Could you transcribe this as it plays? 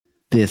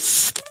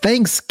This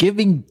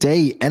Thanksgiving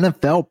Day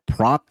NFL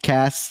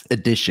Propcast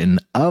edition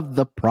of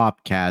the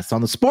Propcast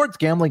on the Sports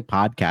Gambling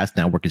Podcast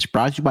Network is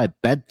brought to you by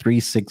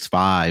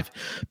Bet365.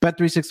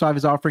 Bet365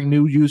 is offering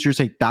new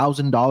users a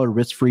 $1,000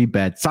 risk-free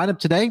bet. Sign up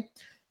today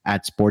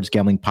at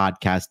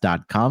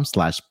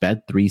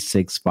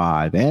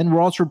sportsgamblingpodcast.com/bet365. And we're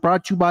also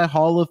brought to you by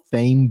Hall of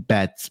Fame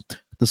Bets,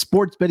 the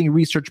sports betting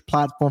research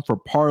platform for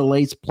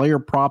parlays, player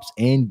props,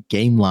 and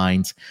game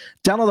lines.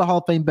 Download the Hall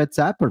of Fame Bets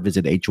app or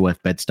visit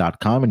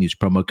hofbets.com and use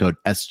promo code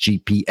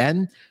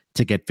SGPN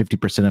to get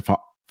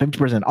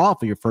 50%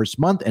 off of your first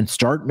month and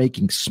start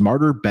making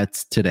smarter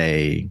bets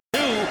today.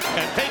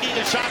 And taking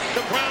a shot,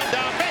 the ground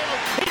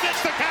downfield. He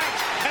gets the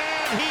catch,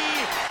 and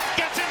he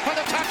gets in for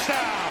the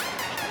touchdown.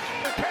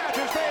 The catch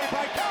is made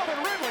by Calvin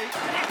Ridley.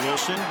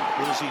 Wilson,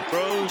 as he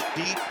throws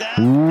deep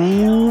down.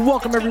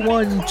 Welcome,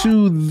 everyone,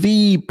 to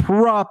the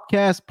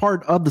Propcast,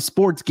 part of the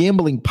Sports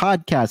Gambling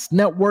Podcast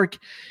Network.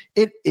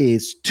 It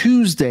is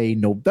Tuesday,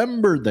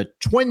 November the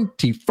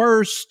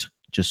 21st,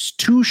 just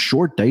 2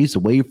 short days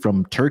away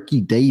from Turkey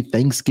Day,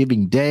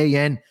 Thanksgiving Day.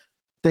 And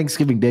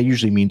Thanksgiving Day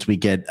usually means we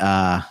get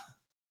not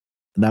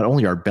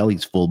only our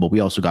bellies full, but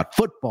we also got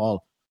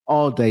football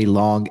all day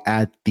long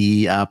at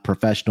the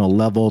professional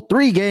level.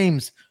 3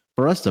 games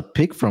for us to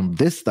pick from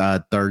this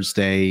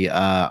Thursday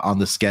on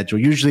the schedule.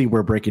 Usually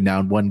we're breaking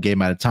down 1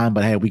 game at a time,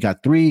 but hey, we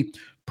got 3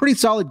 pretty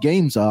solid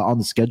games on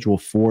the schedule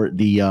for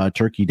the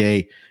Turkey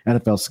Day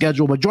NFL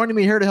schedule. But joining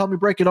me here to help me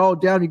break it all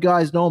down, you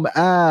guys know him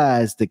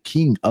as the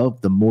king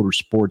of the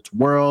motorsports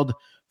world,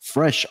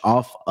 fresh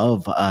off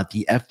of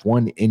the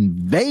F1 in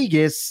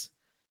Vegas.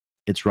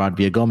 It's Rod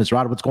Villagomez.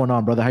 Rod, what's going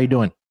on, brother? How you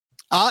doing?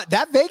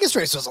 That Vegas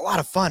race was a lot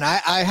of fun.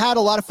 I had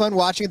a lot of fun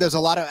watching. There's a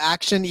lot of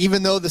action,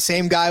 even though the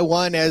same guy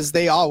won as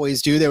they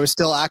always do. There was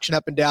still action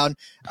up and down.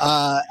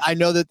 I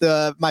know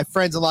that my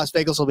friends in Las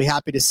Vegas will be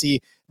happy to see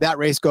that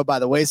race go by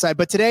the wayside.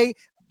 But today,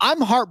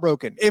 I'm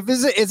heartbroken.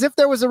 As if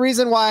there was a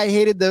reason why I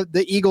hated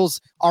the Eagles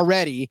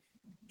already.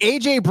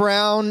 AJ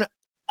Brown,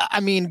 I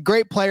mean,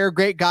 great player,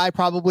 great guy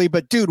probably.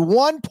 But, dude,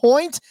 I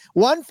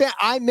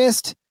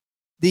missed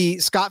the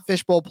Scott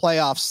Fishbowl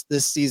playoffs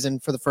this season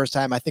for the first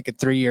time, I think, in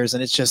 3 years.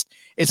 And it's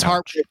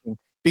heartbreaking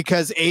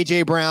because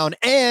A.J. Brown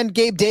and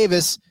Gabe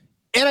Davis,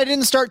 and I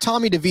didn't start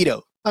Tommy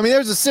DeVito. I mean,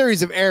 there's a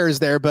series of errors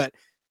there, but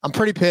I'm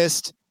pretty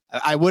pissed.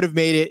 I would have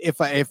made it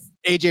if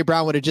A.J.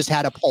 Brown would have just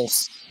had a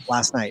pulse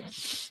last night.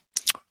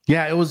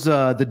 Yeah, it was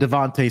the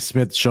Devontae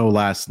Smith show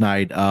last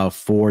night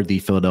for the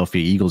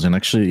Philadelphia Eagles. And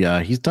actually,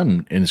 he's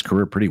done in his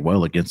career pretty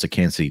well against the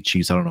Kansas City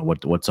Chiefs. I don't know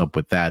what's up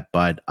with that.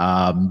 But,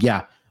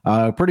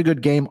 pretty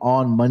good game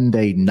on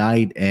Monday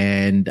night.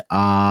 And,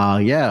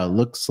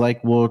 looks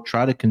like we'll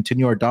try to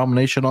continue our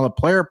domination on the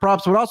player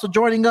props. But also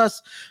joining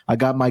us, I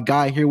got my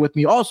guy here with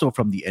me, also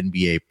from the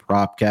NBA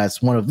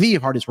Propcast, one of the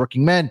hardest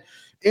working men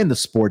in the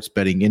sports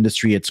betting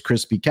industry. It's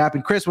Chris B. Cap.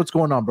 And Chris, what's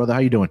going on, brother? How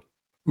you doing?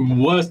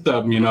 What's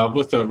up,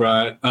 What's up,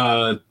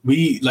 Rod?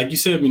 We, like you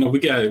said, we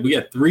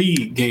got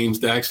 3 games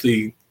to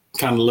actually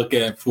kind of look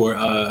at for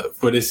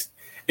this.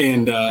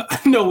 And I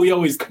know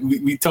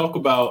we talk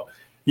about,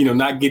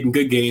 not getting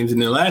good games.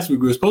 And then last week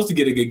we were supposed to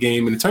get a good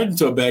game and it turned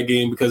into a bad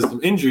game because of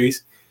some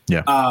injuries.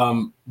 Yeah.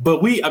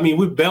 But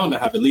we're bound to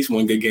have at least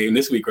one good game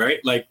this week,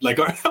 right? Like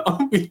are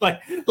we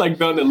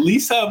bound to at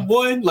least have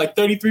one? Like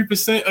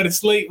 33% of the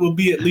slate will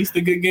be at least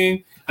a good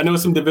game. I know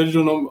some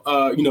divisional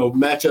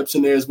matchups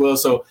in there as well.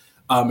 So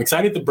I'm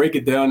excited to break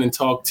it down and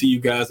talk to you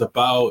guys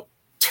about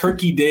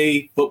Turkey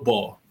Day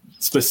football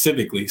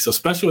specifically. So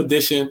special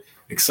edition,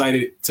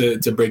 excited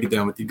to break it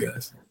down with you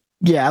guys.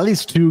 Yeah, at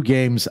least 2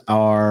 games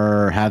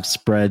have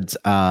spreads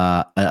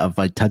of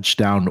a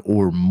touchdown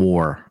or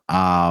more,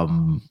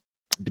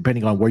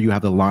 depending on where you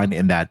have the line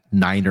in that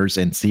Niners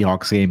and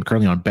Seahawks game.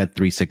 Currently on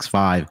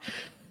Bet365,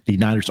 the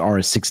Niners are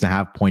a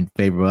 6.5-point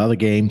favorite. With other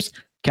games,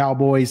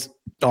 Cowboys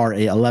are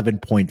a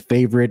 11-point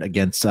favorite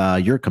against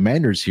your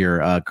Commanders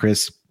here,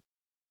 Chris.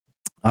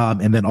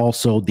 And then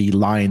also the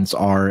Lions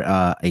are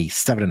a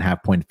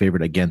 7.5-point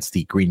favorite against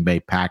the Green Bay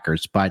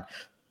Packers. But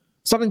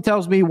something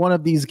tells me one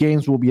of these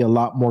games will be a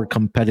lot more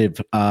competitive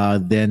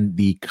than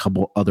the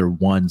couple other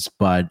ones.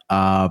 But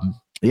man,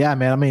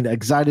 I mean,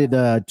 excited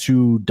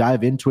to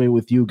dive into it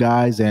with you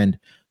guys, and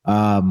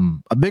a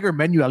bigger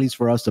menu, at least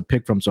for us to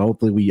pick from. So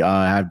hopefully we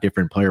have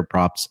different player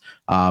props.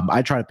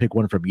 I try to pick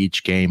one from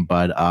each game,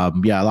 but a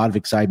lot of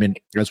excitement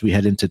as we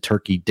head into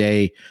Turkey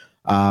Day.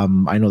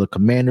 I know the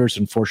Commanders,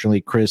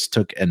 unfortunately, Chris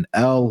took an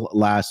L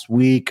last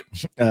week.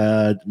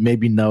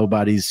 Maybe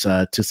nobody's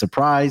to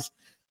surprise.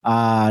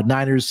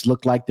 Niners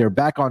look like they're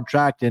back on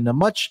track, and I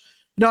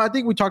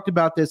think we talked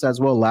about this as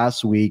well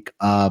last week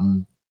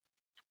on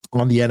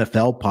the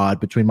NFL pod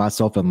between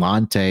myself and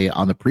Lante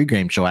on the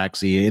pregame show,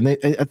 actually. And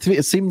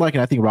it seemed like,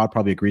 and I think Rod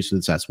probably agrees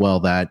with this as well,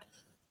 that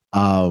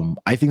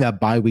I think that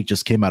bye week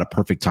just came at a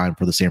perfect time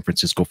for the San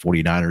Francisco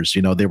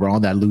 49ers. They were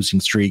on that losing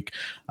streak.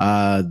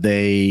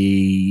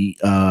 They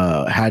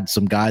had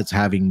some guys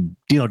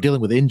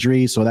dealing with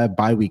injuries. So that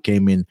bye week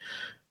came in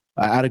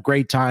had a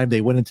great time.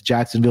 They went into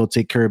Jacksonville to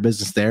take care of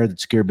business there, to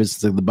take care of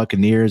business of the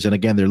Buccaneers. And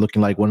again, they're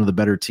looking like one of the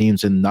better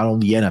teams in not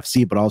only the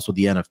NFC, but also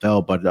the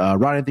NFL. But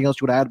Ron, anything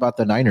else you would add about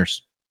the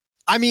Niners?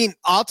 I mean,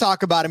 I'll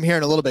talk about him here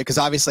in a little bit because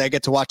obviously I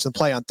get to watch them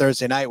play on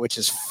Thursday night, which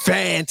is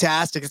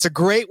fantastic. It's a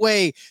great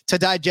way to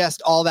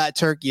digest all that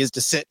turkey, is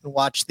to sit and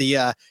watch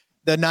the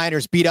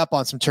Niners beat up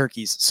on some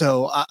turkeys.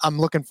 So I'm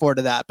looking forward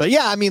to that. But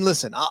yeah, I mean,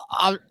 listen,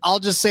 I'll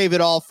just save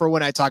it all for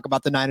when I talk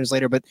about the Niners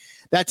later. But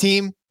that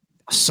team,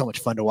 so much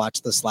fun to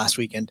watch this last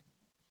weekend.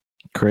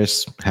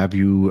 Chris, have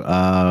you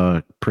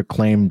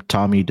proclaimed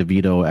Tommy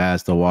DeVito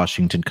as the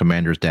Washington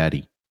Commanders'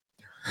 daddy?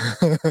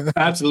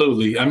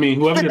 Absolutely. I mean,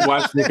 whoever the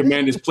Washington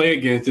Commanders play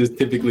against is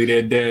typically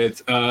their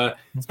dads,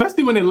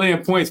 especially when they're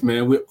laying points,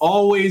 man. We're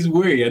always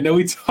worried. I know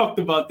we talked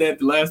about that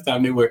the last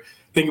time they were,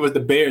 I think it was the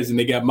Bears, and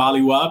they got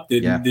mollywopped,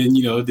 and then,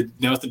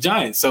 now it's the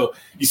Giants. So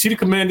you see the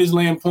Commanders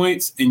laying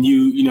points, and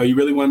you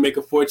really want to make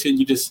a fortune,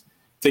 you just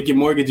take your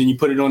mortgage and you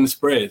put it on the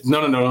spread.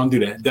 No, don't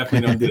do that.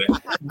 Definitely don't do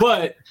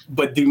that.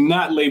 But do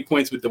not lay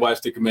points with the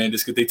Washington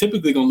Commanders, because they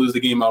typically going to lose the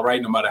game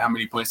outright no matter how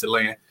many points they're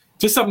laying.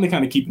 Just something to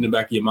kind of keep in the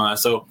back of your mind.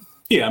 So,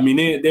 yeah, I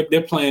mean,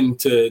 they're playing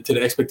to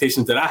the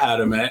expectations that I had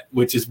them at,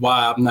 which is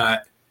why I'm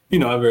not,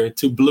 ever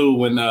too blue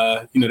when,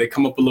 they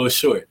come up a little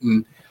short.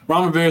 And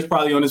Ron Rivera is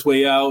probably on his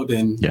way out,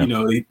 and,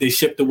 they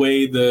shipped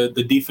away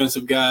the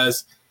defensive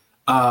guys,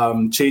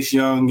 Chase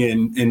Young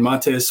and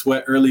Montez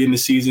Sweat early in the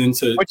season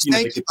to,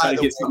 they could try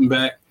to get something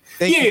back.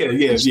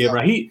 Yeah,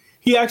 right.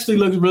 He actually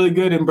looks really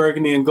good in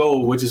burgundy and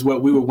gold, which is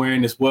what we were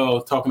wearing as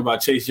well, talking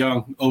about Chase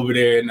Young over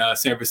there in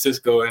San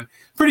Francisco. And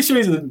pretty sure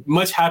he's a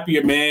much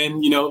happier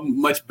man,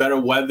 much better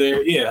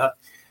weather. Yeah,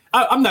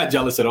 I'm not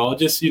jealous at all.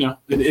 Just, it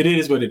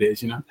is what it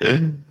is,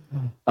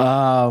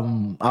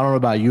 I don't know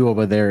about you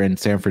over there in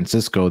San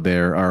Francisco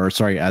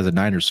as a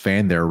Niners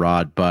fan there,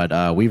 Rod,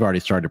 but we've already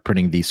started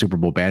printing the Super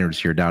Bowl banners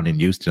here down in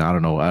Houston. I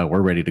don't know.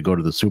 We're ready to go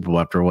to the Super Bowl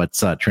after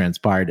what's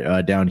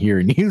transpired down here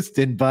in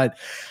Houston. But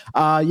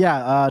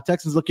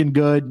Texans looking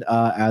good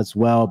as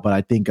well. But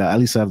I think at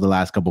least over the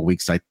last couple of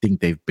weeks, I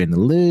think they've been a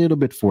little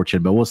bit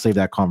fortunate, but we'll save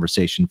that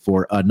conversation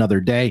for another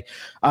day.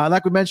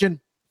 Like we mentioned,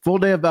 full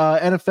day of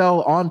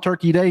NFL on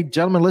Turkey Day.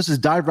 Gentlemen, let's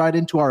just dive right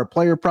into our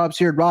player props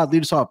here. Rod,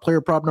 lead us off.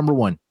 Player prop number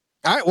one.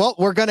 All right, well,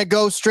 we're going to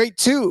go straight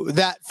to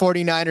that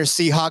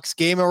 49ers-Seahawks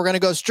game, and we're going to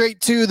go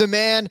straight to the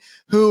man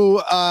who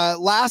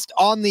last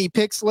on the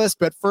picks list,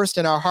 but first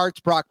in our hearts,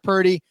 Brock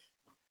Purdy.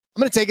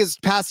 I'm going to take his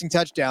passing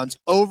touchdowns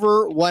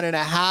over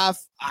 1.5.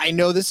 I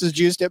know this is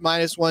juiced at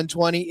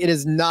 -120. It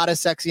is not a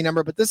sexy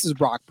number, but this is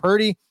Brock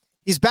Purdy.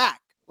 He's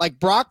back. Like,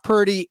 Brock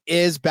Purdy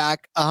is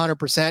back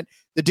 100%.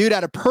 The dude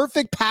had a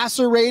perfect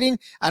passer rating.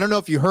 I don't know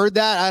if you heard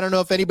that. I don't know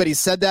if anybody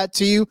said that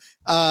to you,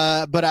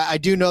 but I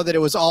do know that it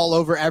was all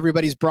over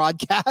everybody's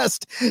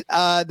broadcast.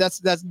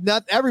 That's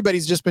not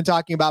everybody's just been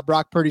talking about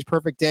Brock Purdy's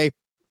perfect day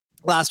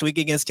last week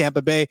against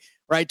Tampa Bay,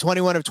 right?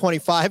 21 of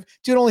 25.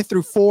 Dude only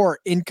threw 4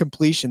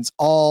 incompletions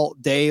all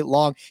day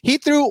long. He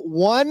threw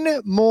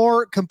one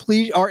more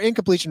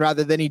incompletion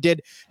rather than he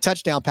did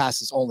touchdown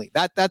passes only.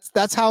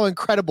 That's how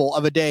incredible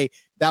of a day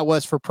that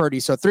was for Purdy.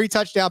 So 3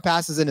 touchdown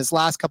passes in his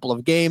last couple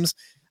of games.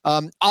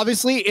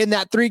 Obviously, in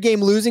that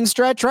 3-game losing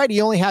stretch, right?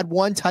 He only had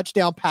 1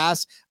 touchdown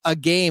pass a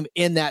game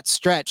in that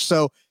stretch.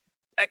 So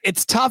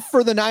it's tough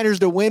for the Niners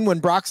to win when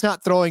Brock's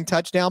not throwing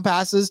touchdown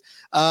passes.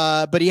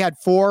 But he had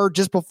 4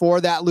 just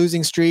before that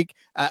losing streak,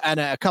 and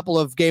a couple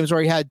of games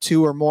where he had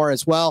 2 or more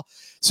as well.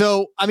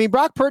 So, I mean,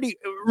 Brock Purdy,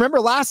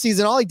 remember last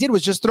season, all he did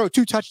was just throw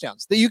 2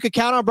 touchdowns. That you could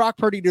count on Brock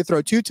Purdy to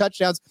throw 2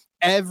 touchdowns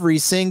every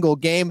single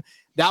game.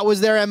 That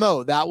was their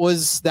MO. That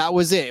was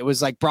it. It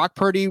was like Brock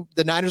Purdy,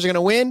 the Niners are going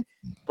to win.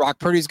 Brock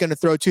Purdy's going to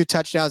throw 2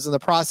 touchdowns in the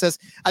process.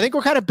 I think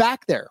we're kind of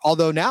back there.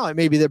 Although now it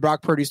may be that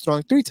Brock Purdy's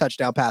throwing 3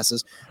 touchdown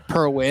passes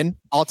per win.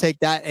 I'll take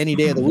that any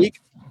day of the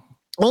week.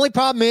 Only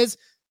problem is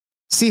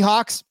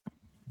Seahawks,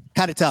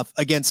 kind of tough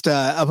against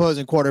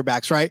opposing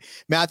quarterbacks, right?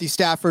 Matthew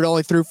Stafford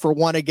only threw for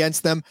 1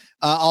 against them.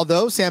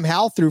 Although Sam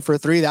Howell threw for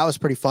 3. That was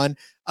pretty fun.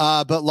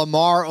 But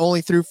Lamar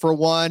only threw for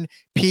 1.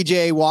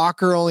 PJ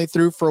Walker only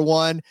threw for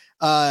 1.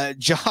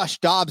 Josh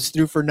Dobbs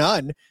threw for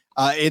none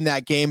in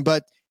that game.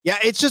 But yeah,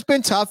 it's just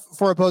been tough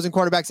for opposing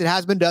quarterbacks. It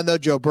has been done though.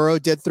 Joe Burrow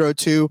did throw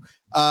 2.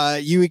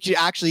 You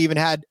actually even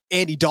had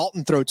Andy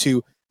Dalton throw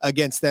 2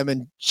 against them,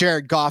 and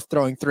Jared Goff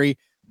throwing 3.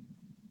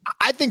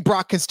 I think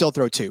Brock can still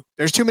throw 2.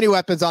 There's too many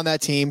weapons on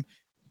that team.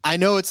 I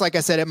know it's, like I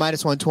said, at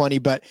 -120,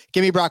 but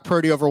give me Brock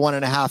Purdy over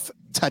 1.5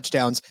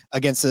 touchdowns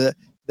against the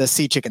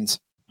Sea Chickens.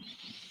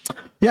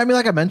 Yeah, I mean,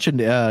 like I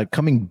mentioned,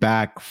 coming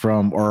back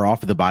from or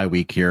off of the bye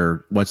week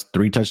here,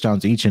 3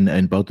 touchdowns each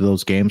in both of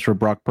those games for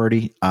Brock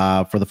Purdy.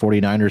 For the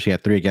 49ers, he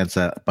had 3 against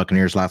the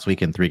Buccaneers last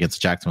week and 3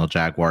 against the Jacksonville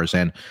Jaguars.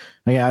 And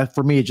yeah,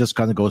 for me, it just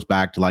kind of goes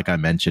back to, like I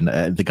mentioned,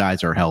 the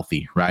guys are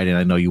healthy, right? And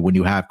I know when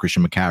you have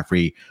Christian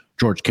McCaffrey,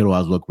 George Kittle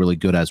has looked really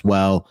good as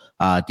well.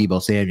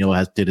 Deebo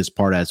Samuel did his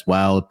part as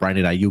well.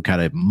 Brandon Ayuk had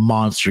a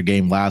monster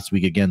game last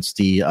week against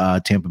the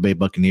Tampa Bay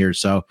Buccaneers.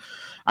 So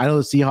I know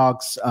the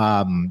Seahawks,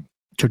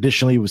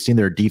 Traditionally, we've seen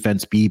their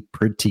defense be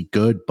pretty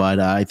good, but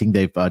I think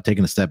they've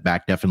taken a step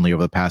back definitely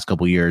over the past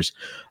couple of years,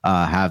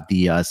 have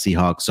the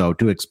Seahawks. So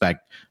do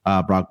expect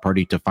Brock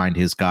Purdy to find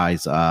his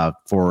guys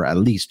for at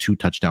least 2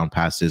 touchdown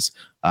passes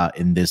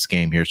in this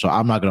game here. So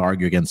I'm not going to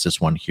argue against this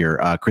one here.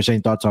 Chris, any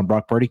thoughts on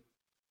Brock Purdy?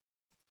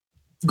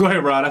 Go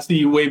ahead, Rod. I see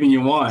you waving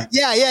your wand.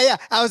 Yeah.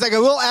 I was like, I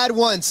will add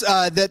once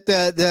that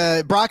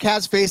the Brock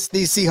has faced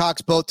these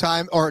Seahawks both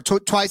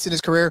twice in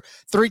his career.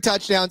 3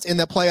 touchdowns in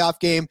the playoff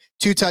game,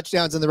 2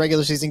 touchdowns in the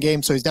regular season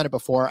game. So he's done it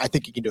before. I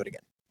think he can do it again.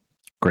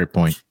 Great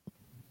point.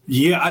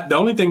 Yeah, the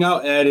only thing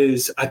I'll add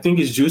is I think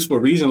it's juice for a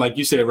reason. Like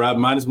you said, Rob,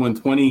 minus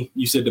 120.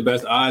 You said the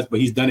best odds, but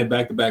he's done it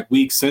back-to-back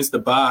weeks since the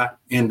bye.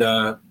 And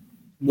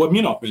what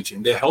Munoz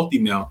mentioned, they're healthy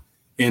now.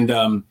 And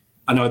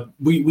I know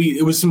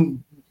it was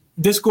some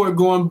discord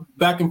going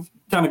back and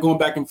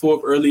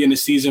forth early in the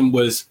season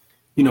was,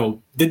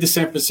 did the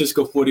San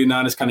Francisco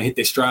 49ers kind of hit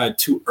their stride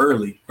too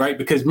early, right?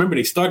 Because remember,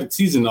 they started the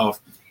season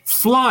off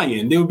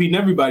flying. They were beating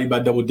everybody by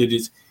double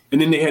digits. And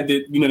then they had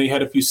they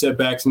had a few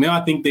setbacks. Now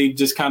I think they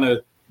just kind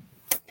of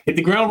hit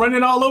the ground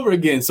running all over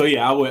again. So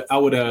yeah,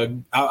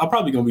 I'm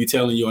probably going to be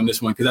telling you on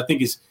this one because I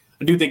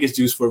do think it's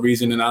juice for a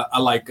reason. And I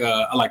like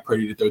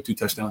Purdy to throw 2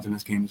 touchdowns in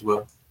this game as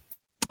well.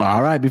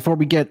 All right, before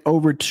we get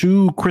over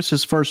to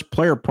Chris's first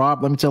player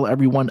prop, let me tell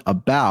everyone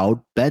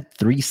about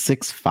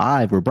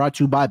Bet365. We're brought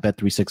to you by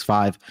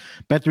Bet365.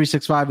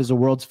 Bet365 is the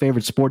world's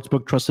favorite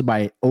sportsbook, trusted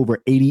by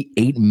over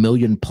 88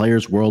 million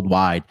players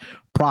worldwide.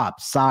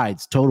 Props,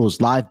 sides,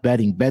 totals, live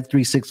betting,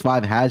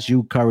 Bet365 has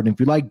you covered. And if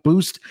you like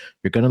Boost,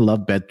 you're going to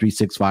love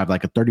Bet365,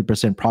 like a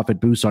 30% profit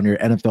boost on your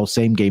NFL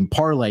same-game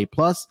parlay.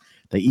 Plus,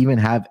 they even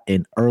have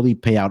an early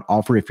payout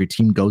offer if your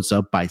team goes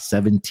up by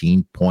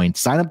 17 points.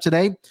 Sign up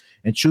today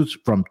and choose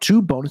from 2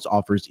 bonus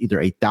offers,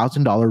 either a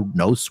 $1,000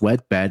 no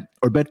sweat bet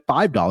or bet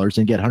 $5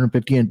 and get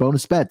 $150 in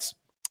bonus bets.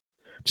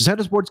 Just head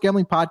to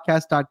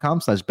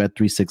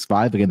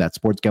sportsgamblingpodcast.com/bet365. Again, that's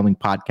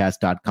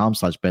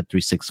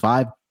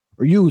sportsgamblingpodcast.com/bet365,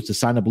 or use the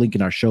sign up link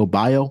in our show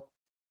bio.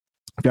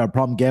 If you have a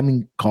problem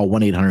gambling, call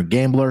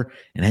 1-800-GAMBLER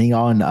and hang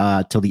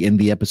on till the end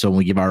of the episode when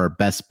we give our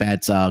best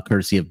bets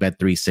courtesy of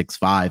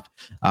Bet365.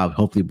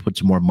 Hopefully put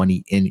some more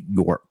money in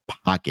your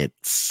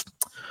pockets.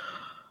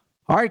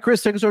 All right,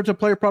 Chris, take us over to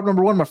player prop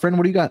number 1, my friend.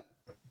 What do you got?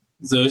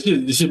 So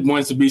this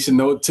one should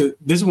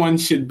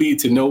be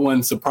to no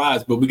one's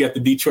surprise, but we got the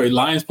Detroit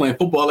Lions playing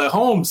football at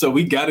home, so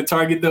we got to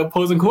target the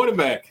opposing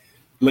quarterback.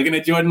 Looking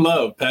at Jordan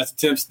Love, pass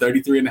attempts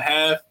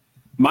 33.5,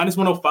 minus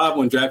 105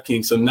 on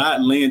DraftKings, so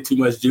not laying too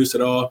much juice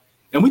at all.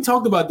 And we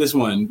talked about this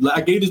one.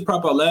 I gave this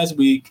prop out last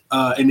week,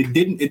 and it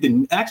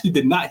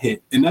did not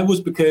hit, and that was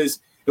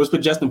because it was for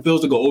Justin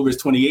Fields to go over his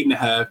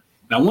 28.5.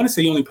 And I want to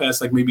say he only passed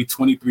like maybe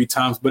 23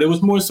 times, but it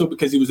was more so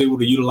because he was able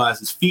to utilize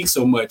his feet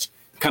so much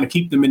to kind of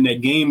keep them in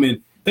that game.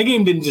 And that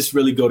game didn't just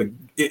really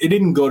it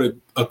didn't go to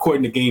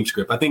according to game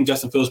script. I think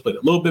Justin Fields played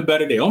a little bit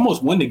better. They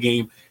almost won the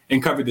game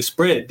and covered the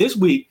spread. This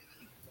week,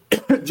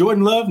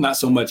 Jordan Love, not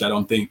so much, I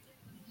don't think.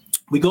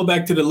 We go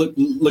back to the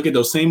look at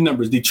those same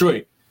numbers.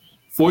 Detroit,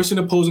 forcing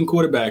opposing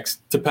quarterbacks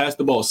to pass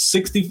the ball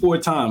 64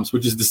 times,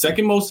 which is the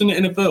second most in the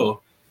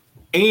NFL.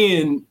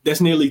 And that's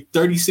nearly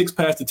 36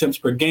 pass attempts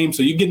per game.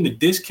 So you're getting a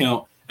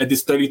discount at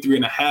this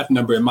 33.5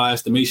 number in my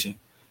estimation.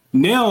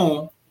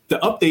 Now, the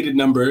updated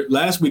number,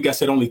 last week I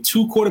said only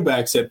 2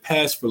 quarterbacks had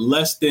passed for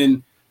less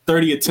than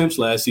 30 attempts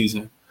last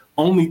season.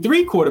 Only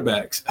 3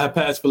 quarterbacks have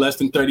passed for less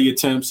than 30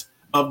 attempts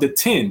of the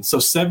 10. So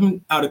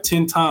 7 out of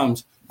 10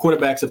 times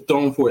quarterbacks have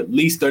thrown for at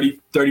least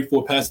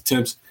 34 pass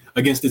attempts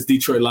against this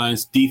Detroit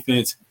Lions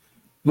defense.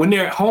 When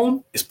they're at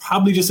home, it's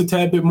probably just a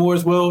tad bit more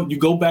as well. You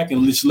go back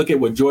and just look at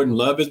what Jordan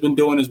Love has been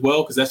doing as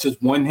well, because that's just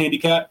one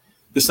handicap.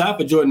 The side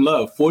for Jordan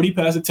Love, 40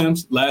 pass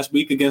attempts last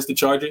week against the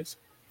Chargers,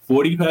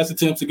 40 pass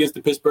attempts against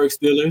the Pittsburgh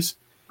Steelers.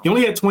 He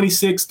only had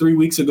 26 3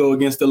 weeks ago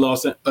against the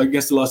Los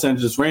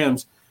Angeles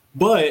Rams,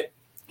 but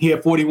he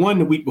had 41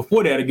 the week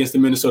before that against the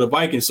Minnesota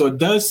Vikings. So it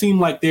does seem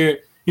like they're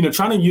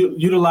trying to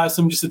utilize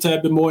him just a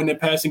tad bit more in their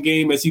passing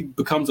game as he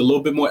becomes a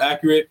little bit more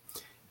accurate.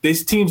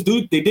 These teams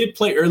they did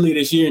play earlier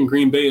this year in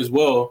Green Bay as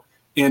well,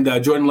 and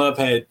Jordan Love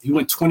he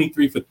went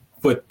 23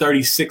 for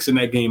 36 in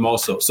that game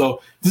also.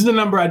 So this is a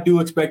number I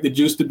do expect the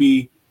juice to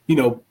be,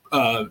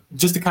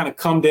 just to kind of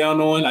come down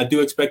on. I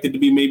do expect it to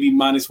be maybe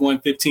minus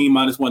 115,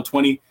 minus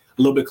 120, a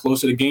little bit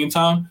closer to game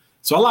time.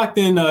 So I locked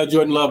in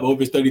Jordan Love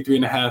over his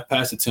 33.5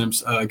 pass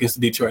attempts against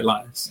the Detroit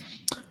Lions.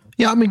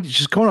 Yeah, I mean,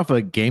 just going off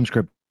a game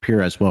script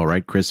here as well,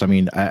 right, Chris? I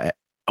mean,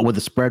 with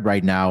the spread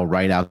right now,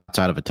 right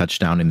outside of a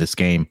touchdown in this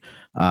game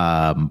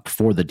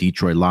for the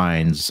Detroit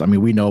Lions, I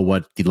mean, we know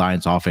what the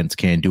Lions offense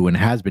can do and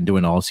has been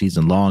doing all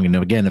season long. And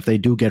again, if they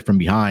do get from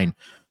behind,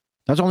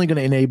 that's only going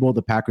to enable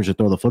the Packers to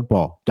throw the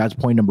football. That's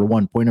point number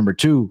 1. Point number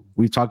 2,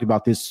 we've talked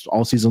about this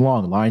all season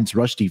long. Lions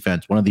rush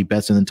defense, one of the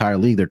best in the entire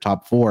league. They're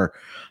top 4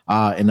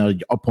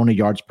 in opponent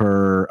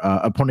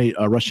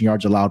rushing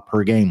yards allowed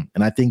per game.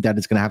 And I think that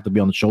it's going to have to be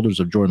on the shoulders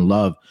of Jordan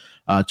Love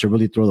to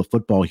really throw the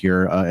football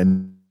here.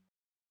 And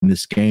in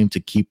this game to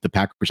keep the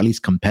Packers at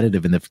least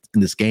competitive in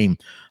this game,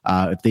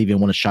 if they even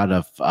want a shot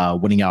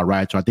of winning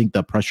outright. So I think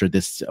the pressure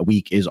this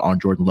week is on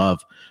Jordan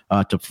Love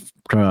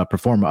to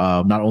perform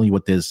not only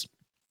with his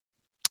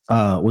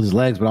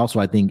legs, but also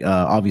I think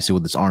obviously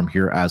with his arm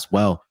here as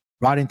well.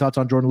 Rod, any thoughts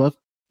on Jordan Love?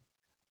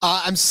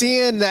 I'm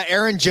seeing that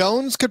Aaron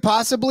Jones could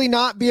possibly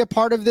not be a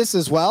part of this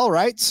as well,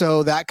 right?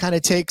 So that kind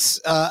of takes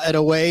it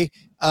away.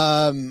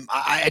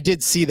 I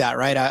did see that,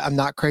 right? I'm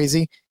not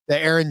crazy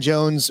that Aaron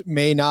Jones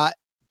may not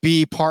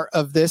be part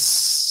of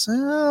this.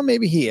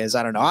 Maybe he is.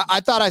 I don't know. I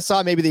thought I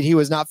saw maybe that he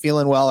was not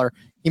feeling well, or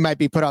he might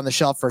be put on the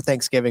shelf for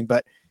Thanksgiving.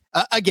 But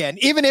again,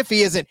 even if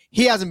he isn't,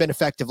 he hasn't been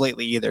effective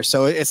lately either.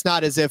 So it's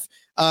not as if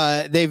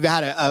they've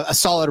had a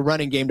solid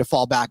running game to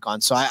fall back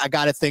on. So I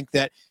got to think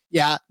that,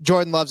 yeah,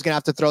 Jordan Love's going to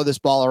have to throw this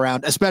ball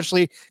around,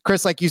 especially,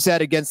 Chris, like you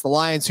said, against the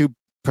Lions, who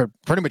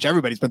pretty much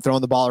everybody's been throwing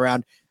the ball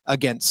around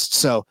against.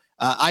 So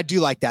I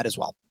do like that as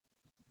well.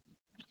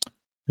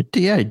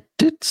 Yeah, I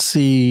did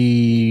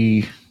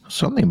see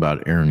something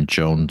about Aaron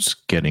Jones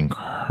getting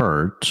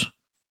hurt.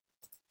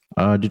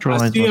 I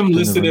see him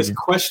listed as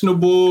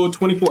questionable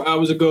 24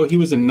 hours ago. He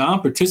was a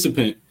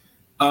non-participant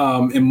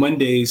in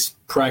Monday's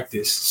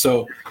practice.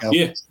 So,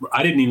 yeah,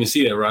 I didn't even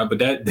see that, Rod, but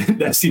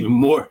that's even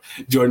more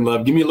Jordan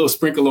Love. Give me a little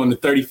sprinkle on the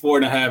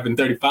 34.5 and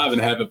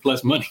 35.5 and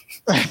plus money.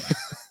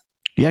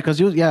 Yeah, because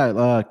he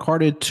was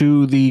carted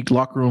to the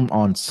locker room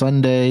on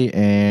Sunday,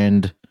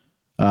 and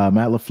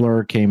Matt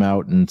LaFleur came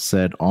out and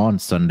said on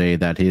Sunday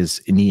that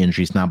his knee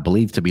injury is not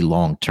believed to be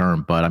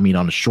long-term. But, I mean,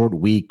 on a short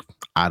week,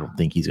 I don't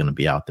think he's going to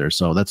be out there.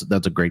 So that's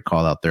a great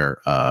call out there,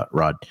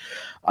 Rod.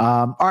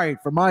 All right,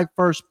 for my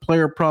first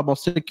player prop, I'll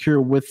stick here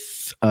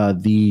with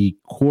the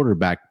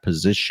quarterback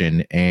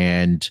position.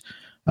 And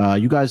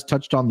you guys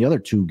touched on the other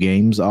two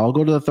games. I'll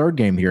go to the third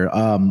game here.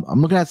 I'm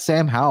looking at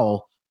Sam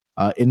Howell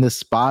in this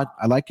spot.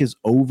 I like his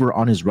over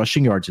on his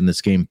rushing yards in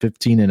this game,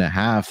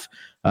 15.5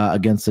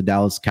 against the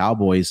Dallas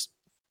Cowboys.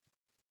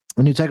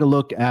 When you take a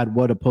look at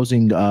what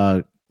opposing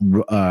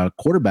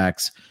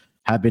quarterbacks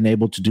have been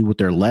able to do with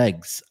their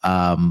legs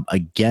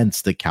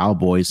against the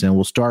Cowboys. And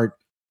we'll start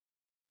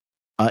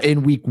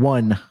in week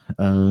one,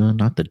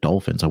 not the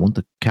Dolphins. I want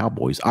the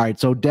Cowboys. All right.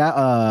 So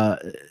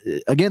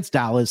against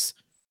Dallas,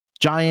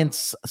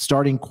 Giants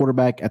starting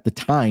quarterback at the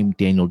time,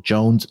 Daniel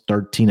Jones,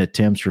 13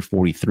 attempts for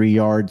 43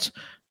 yards.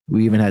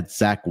 We even had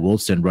Zach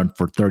Wilson run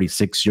for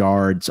 36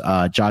 yards.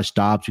 Josh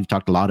Dobbs, we've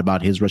talked a lot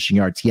about his rushing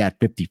yards. He had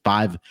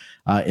 55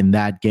 in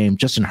that game.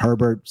 Justin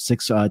Herbert,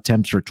 6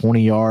 attempts for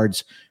 20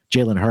 yards.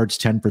 Jalen Hurts,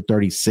 10 for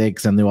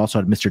 36. And they also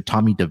had Mr.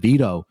 Tommy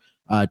DeVito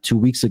 2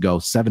 weeks ago,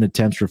 7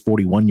 attempts for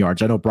 41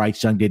 yards. I know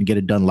Bryce Young didn't get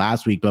it done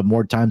last week, but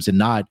more times than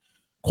not,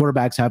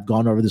 quarterbacks have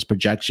gone over this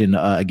projection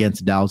against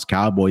the Dallas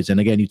Cowboys. And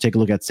again, you take a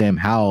look at Sam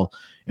Howell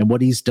and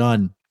what he's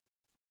done,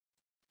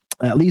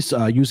 at least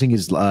utilizing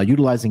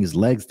his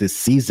legs this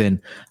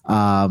season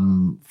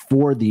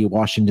for the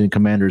Washington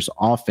Commanders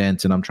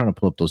offense. And I'm trying to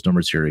pull up those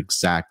numbers here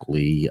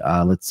exactly.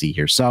 Let's see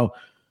here. So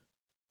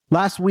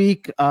last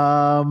week,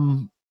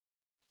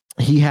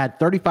 he had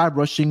 35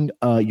 rushing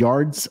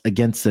yards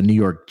against the New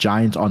York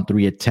Giants on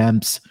 3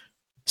 attempts.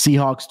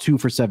 Seahawks 2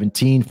 for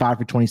 17, 5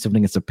 for 27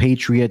 against the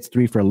Patriots,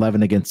 3 for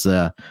 11 against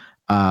the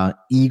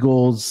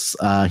Eagles.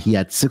 He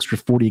had 6 for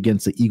 40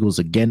 against the Eagles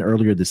again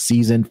earlier this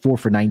season, 4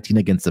 for 19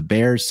 against the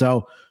Bears.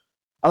 So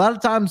a lot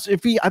of times,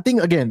 if he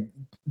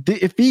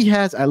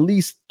has at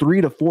least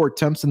 3 to 4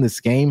 attempts in this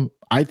game,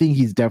 I think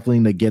he's definitely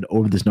going to get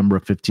over this number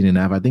of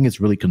 15.5. I think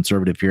it's really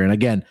conservative here. And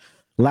again,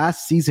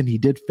 last season, he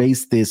did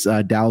face this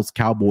Dallas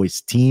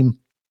Cowboys team.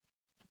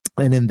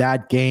 And in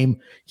that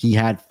game, he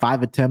had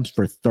 5 attempts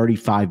for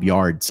 35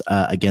 yards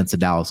against the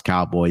Dallas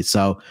Cowboys.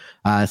 So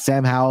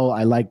Sam Howell,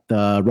 I like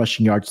the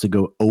rushing yards to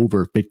go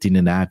over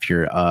 15.5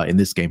 here in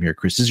this game here.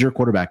 Chris, this is your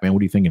quarterback, man. What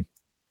are you thinking?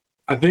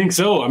 I think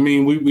so. I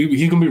mean,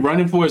 he's going to be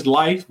running for his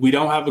life. We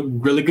don't have a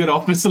really good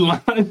offensive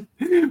line.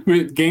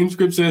 Game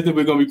script says that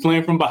we're going to be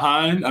playing from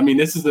behind. I mean,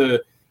 this is a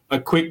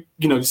quick,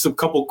 just a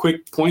couple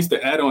quick points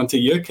to add on to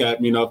your cap.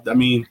 I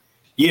mean,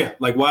 yeah,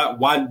 like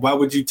why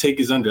would you take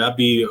his under? I'd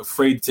be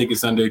afraid to take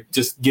his under,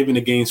 just given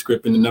the game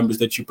script and the numbers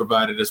that you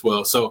provided as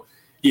well. So,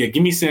 yeah,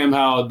 give me Sam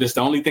Howell. That's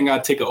the only thing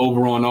I'd take an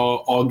over on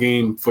all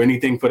game for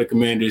anything for the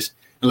Commanders,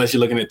 unless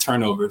you're looking at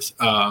turnovers.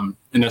 And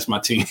that's my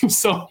team.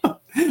 So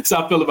I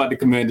feel about the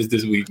Commanders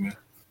this week, man.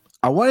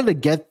 I wanted to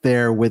get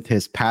there with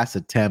his pass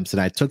attempts,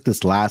 and I took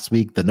this last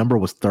week. The number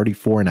was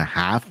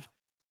 34.5.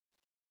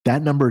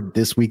 That number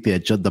this week,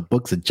 the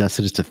books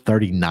adjusted it to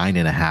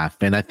 39.5.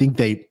 And I think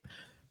they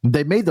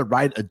made the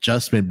right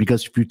adjustment,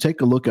 because if you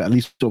take a look at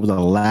least over the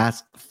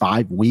last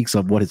 5 weeks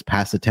of what his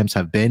pass attempts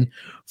have been,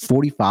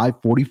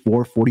 45,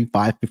 44,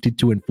 45,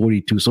 52, and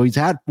 42. So he's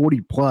had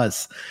 40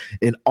 plus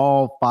in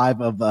all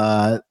 5 of,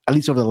 at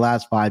least over the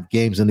last 5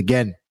 games. And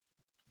again,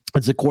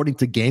 It's according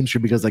to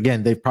GameStreet because,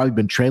 again, they've probably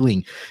been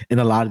trailing in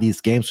a lot of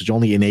these games, which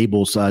only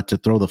enables to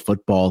throw the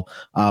football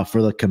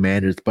for the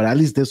Commanders. But at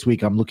least this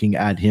week, I'm looking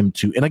at him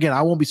to. And again,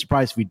 I won't be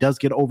surprised if he does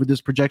get over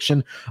this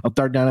projection of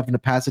third down after the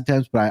pass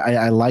attempts. But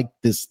I like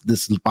this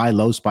buy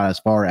low spot as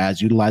far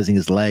as utilizing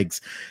his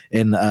legs.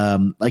 And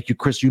like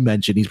Chris, you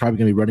mentioned, he's probably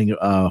going to be running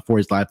for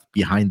his life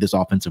behind this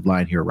offensive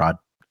line here, Rod.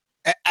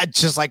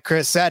 Just like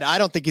Chris said, I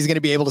don't think he's going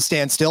to be able to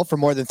stand still for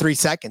more than 3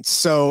 seconds.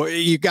 So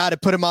you got to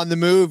put him on the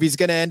move. He's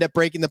going to end up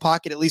breaking the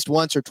pocket at least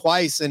once or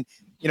twice. And,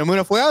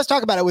 Munaf, we always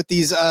talk about it with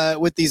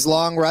these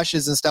long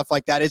rushes and stuff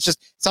like that. It's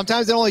just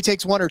sometimes it only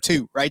takes 1 or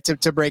 2, right,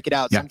 to break it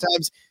out. Yeah.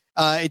 Sometimes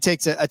it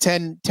takes a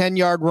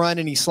 10-yard run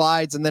and he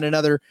slides, and then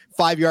another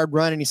 5-yard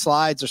run and he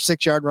slides, or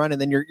 6-yard run,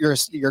 and then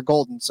you're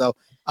golden. So,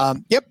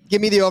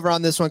 give me the over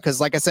on this one because,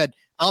 like I said,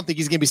 I don't think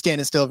he's going to be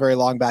standing still very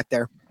long back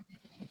there.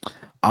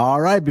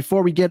 All right,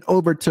 before we get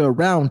over to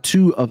round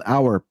 2 of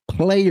our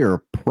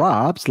player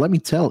props, let me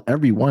tell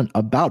everyone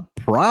about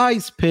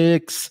Prize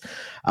Picks.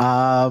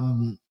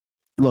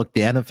 Look,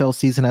 the NFL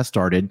season has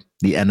started.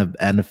 The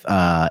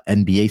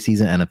NBA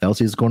season, NFL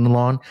season is going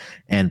along,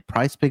 and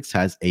Prize Picks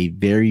has a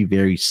very,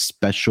 very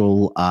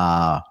special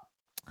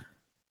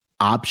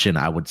option,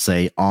 I would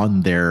say,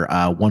 on their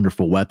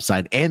wonderful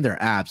website and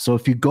their app. So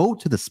if you go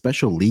to the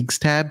Special Leagues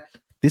tab,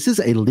 this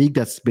is a league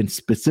that's been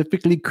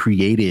specifically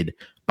created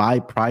by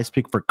Prize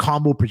Pick for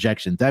combo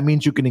projections. That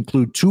means you can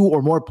include 2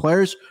 or more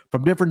players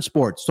from different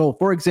sports. So,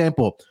 for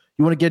example,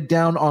 you want to get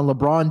down on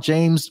LeBron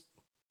James,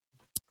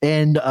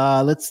 and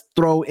let's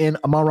throw in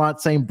Amon-Ra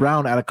St.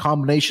 Brown at a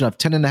combination of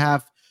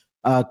 10.5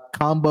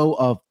 combo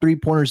of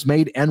 3-pointers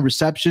made and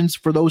receptions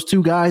for those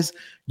 2 guys.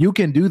 You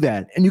can do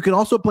that. And you can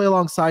also play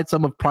alongside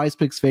some of Prize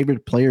Pick's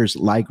favorite players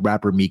like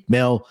rapper Meek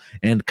Mill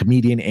and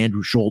comedian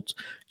Andrew Schultz.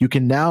 You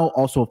can now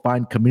also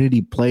find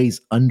community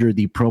plays under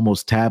the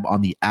promos tab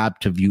on the app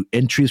to view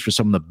entries for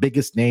some of the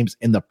biggest names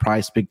in the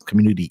Prize Picks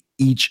community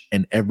each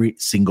and every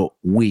single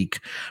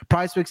week.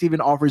 Prize Picks even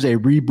offers a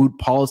reboot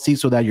policy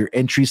so that your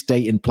entries stay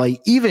in play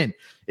even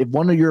if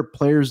one of your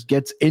players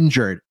gets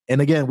injured. And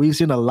again, we've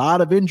seen a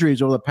lot of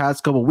injuries over the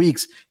past couple of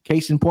weeks.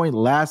 Case in point,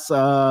 last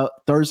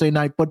Thursday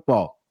Night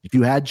Football. If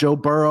you had Joe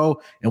Burrow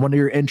and one of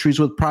your entries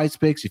with Prize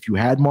Picks, if you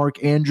had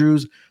Mark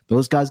Andrews,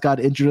 those guys got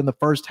injured in the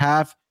first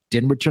half,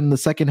 didn't return in the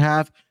second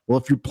half. Well,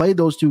 if you played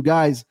those 2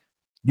 guys,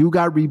 you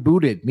got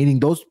rebooted, meaning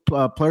those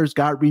players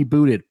got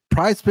rebooted.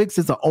 Prize Picks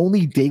is the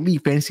only daily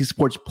fantasy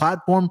sports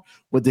platform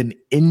with an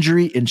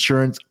injury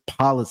insurance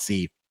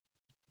policy.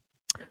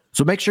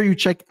 So make sure you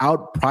check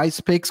out Prize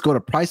Picks. Go to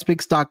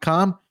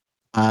prizepicks.com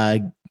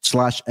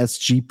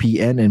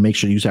 /SGPN and make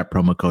sure to use that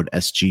promo code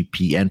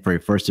SGPN for your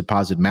first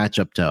deposit match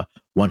up to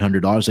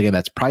 $100. Again,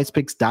 that's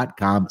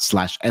prizepicks.com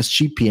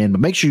 /SGPN.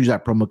 But make sure you use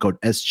that promo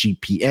code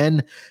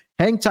SGPN.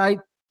 Hang tight.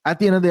 At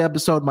the end of the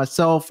episode,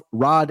 myself,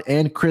 Rod,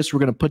 and Chris, we're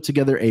going to put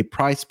together a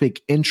Prize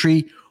Pick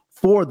entry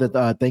for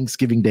the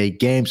Thanksgiving Day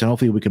games, and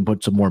hopefully we can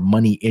put some more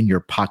money in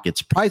your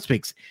pockets. Prize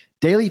Picks,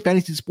 daily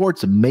fantasy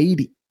sports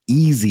made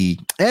easy.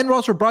 And we're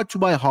also brought to you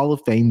by Hall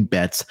of Fame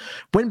Bets.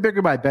 Win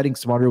bigger by betting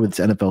smarter with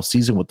this NFL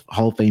season with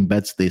Hall of Fame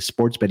Bets, the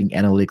sports betting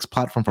analytics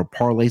platform for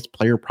parlays,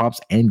 player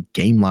props, and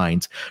game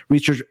lines.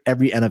 Research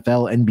every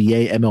NFL,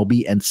 NBA,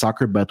 MLB, and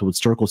soccer bet with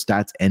historical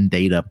stats and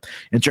data.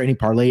 Enter any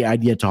parlay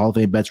idea to Hall of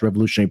Fame Bets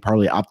Revolutionary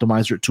Parlay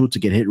Optimizer tool to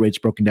get hit rates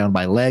broken down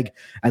by leg,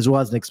 as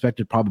well as an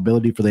expected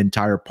probability for the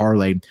entire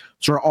parlay.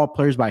 Sort all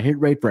players by hit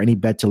rate for any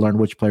bet to learn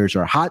which players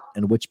are hot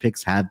and which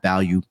picks have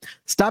value.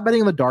 Stop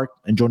betting in the dark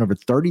and join over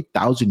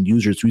 30,000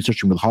 users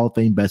researching with Hall of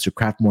Fame Bets to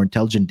craft more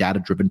intelligent,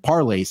 data-driven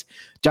parlays.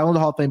 Download the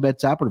Hall of Fame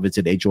Bets app or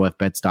visit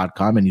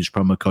HOFBets.com and use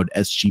promo code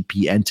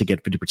SGPN to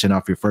get 50%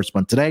 off your first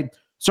month today.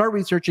 Start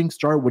researching,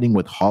 start winning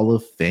with Hall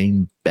of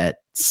Fame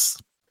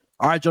Bets.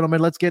 All right, gentlemen,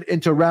 let's get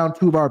into round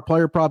 2 of our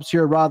player props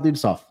here. Rod, lead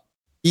us off.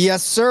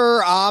 Yes,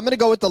 sir. I'm going to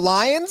go with the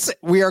Lions.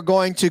 We are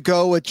going to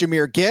go with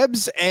Jahmyr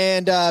Gibbs,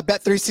 and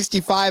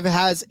Bet365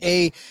 has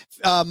a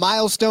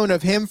milestone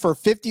of him for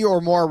 50 or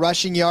more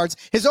rushing yards.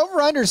 His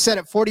over-under is set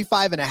at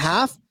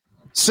 45.5.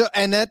 So,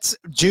 and that's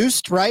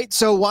juiced, right?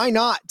 So why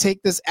not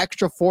take this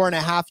extra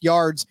 4.5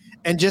 yards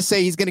and just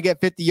say he's going to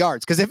get 50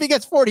 yards? Because if he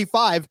gets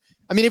 45,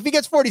 I mean, if he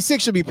gets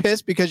 46, you'll be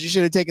pissed because you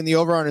should have taken the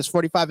over on his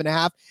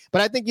 45.5.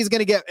 But I think he's going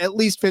to get at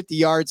least 50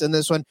 yards in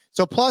this one.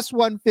 So plus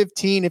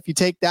 115 if you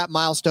take that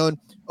milestone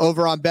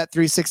over on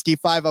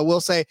Bet365. I will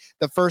say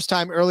the first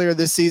time earlier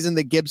this season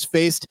that Gibbs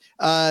faced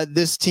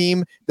this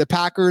team, the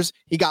Packers,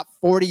 he got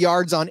 40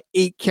 yards on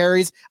 8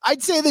 carries.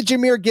 I'd say that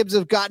Jahmyr Gibbs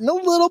have gotten a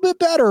little bit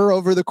better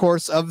over the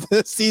course of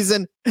the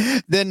season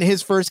than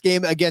his first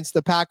game against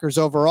the Packers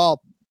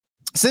overall.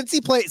 Since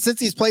he's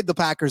played the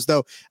Packers,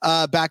 though,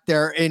 back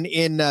there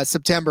in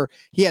September,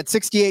 he had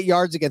 68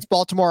 yards against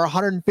Baltimore,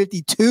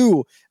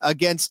 152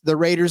 against the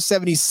Raiders,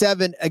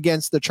 77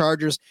 against the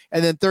Chargers,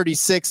 and then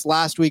 36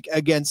 last week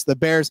against the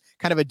Bears.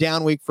 Kind of a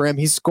down week for him.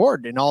 He's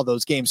scored in all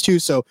those games, too,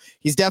 so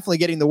he's definitely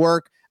getting the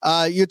work.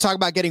 You talk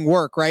about getting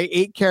work, right?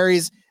 8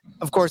 carries.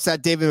 Of course,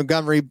 that David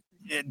Montgomery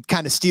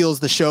kind of steals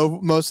the show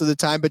most of the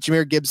time, but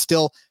Jahmyr Gibbs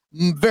still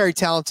very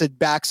talented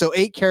back. So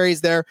 8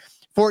 carries there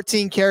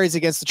 14 carries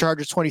against the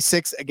Chargers,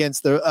 26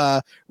 against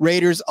the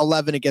Raiders,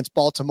 11 against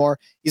Baltimore.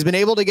 He's been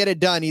able to get it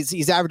done.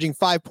 He's averaging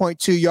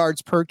 5.2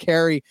 yards per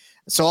carry.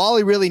 So all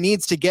he really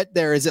needs to get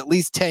there is at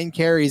least 10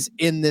 carries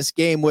in this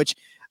game, which,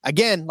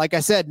 again, like I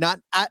said, not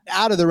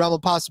out of the realm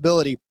of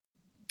possibility.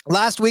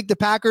 Last week, the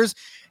Packers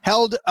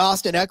held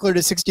Austin Eckler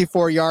to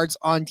 64 yards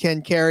on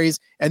 10 carries,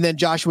 and then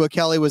Joshua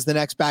Kelly was the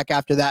next back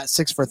after that,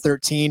 6 for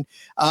 13.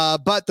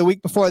 But the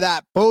week before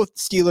that, both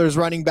Steelers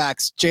running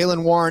backs,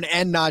 Jaylen Warren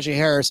and Najee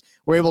Harris,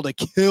 were able to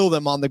kill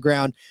them on the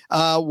ground.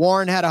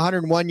 Warren had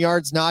 101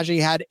 yards.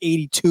 Najee had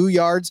 82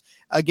 yards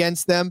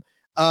against them.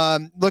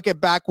 Look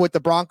at back what the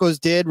Broncos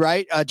did,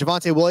 right?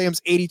 Javonte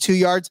Williams, 82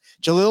 yards.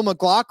 Jaleel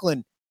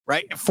McLaughlin,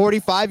 right?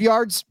 45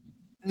 yards,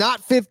 not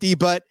 50,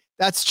 but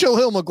that's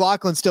Jaleel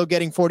McLaughlin still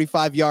getting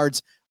 45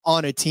 yards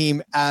on a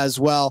team as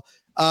well.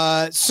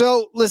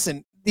 So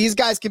listen, these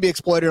guys can be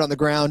exploited on the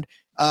ground.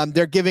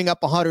 They're giving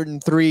up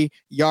 103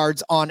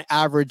 yards on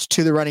average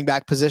to the running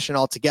back position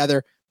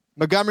altogether.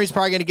 Montgomery's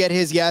probably going to get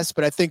his, yes,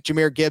 but I think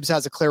Jahmyr Gibbs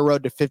has a clear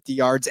road to 50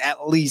 yards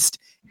at least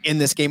in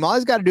this game. All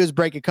he's got to do is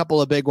break a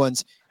couple of big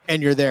ones,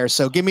 and you're there.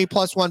 So give me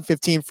plus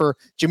 115 for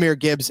Jahmyr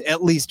Gibbs,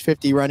 at least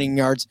 50 running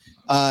yards,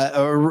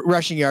 or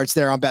rushing yards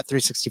there on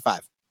Bet365.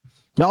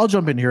 Yeah, I'll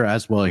jump in here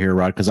as well here,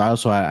 Rod, because I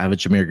also have a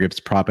Jahmyr Gibbs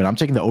prop, and I'm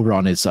taking the over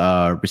on his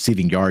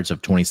receiving yards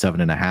of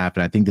 27.5,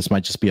 and I think this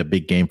might just be a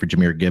big game for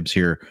Jahmyr Gibbs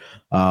here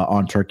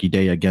on Turkey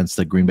Day against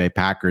the Green Bay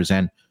Packers.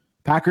 And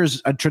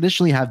Packers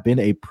traditionally have been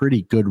a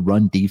pretty good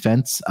run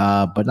defense,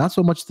 but not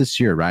so much this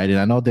year, right? And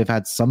I know they've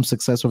had some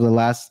success over the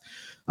last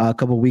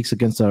couple of weeks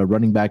against a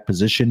running back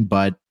position,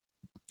 but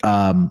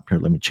here,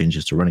 let me change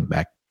this to running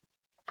back.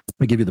 Let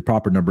me give you the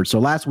proper number. So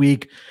last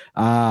week,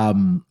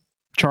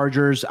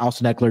 Chargers,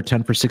 Austin Eckler,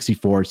 10 for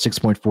 64,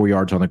 6.4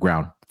 yards on the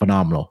ground.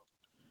 Phenomenal.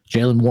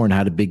 Jaylen Warren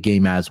had a big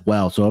game as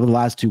well. So over the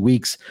last 2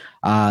 weeks,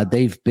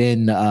 they've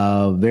been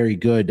very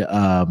good.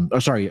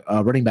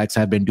 Running backs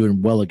have been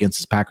doing well against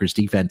this Packers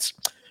defense.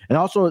 And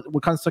also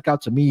what kind of stuck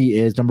out to me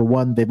is, number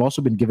one, they've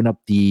also been giving up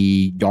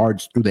the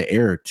yards through the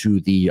air to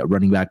the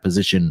running back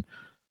position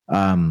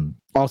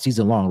all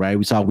season long, right?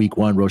 We saw week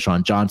 1,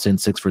 Roschon Johnson,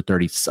 6 for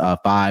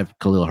 35,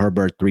 Khalil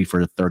Herbert, 3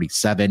 for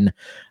 37.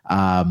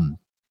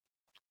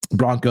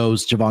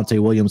 Broncos, Javonte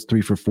Williams,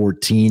 3 for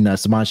 14.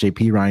 Samaje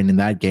Perine in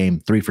that game,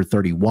 3 for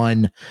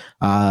 31.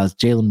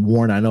 Jaylen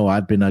Warren, I know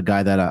I've been a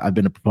guy that I've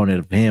been a proponent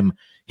of him.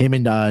 Him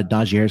and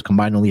Najee Harris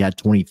combined only had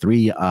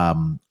 23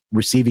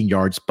 receiving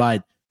yards.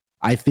 But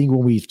I think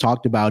when we've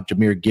talked about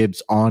Jahmyr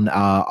Gibbs on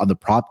the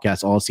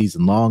Propcast all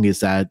season long, is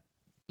that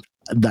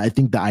I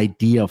think the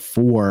idea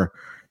for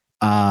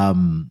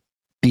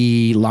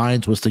the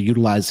Lions was to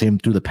utilize him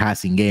through the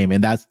passing game,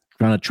 and that's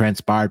kind of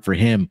transpired for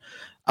him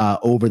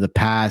over the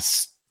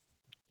past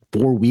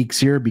 4 weeks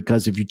here,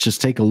 because if you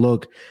just take a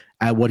look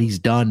at what he's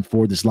done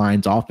for this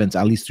Lions offense,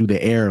 at least through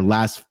the air,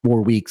 last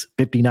 4 weeks,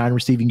 59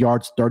 receiving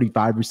yards,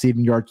 35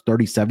 receiving yards,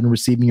 37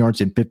 receiving yards,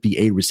 and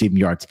 58 receiving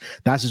yards.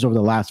 That's just over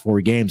the last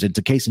 4 games. And it's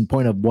a case in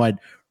point of what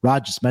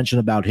Rod just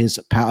mentioned about his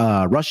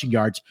rushing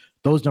yards.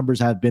 Those numbers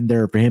have been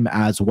there for him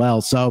as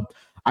well. So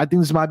I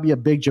think this might be a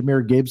big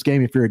Jahmyr Gibbs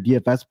game if you're a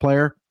DFS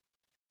player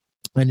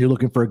and you're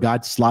looking for a guy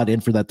to slot in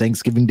for that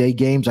Thanksgiving Day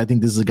games. I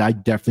think this is a guy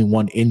definitely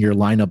one in your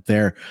lineup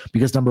there,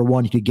 because number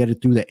one, you could get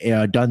it through the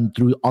air, done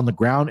through on the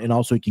ground, and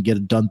also you can get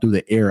it done through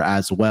the air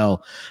as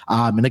well.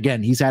 And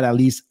again, he's had at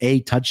least a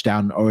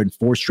touchdown or in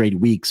 4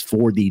 straight weeks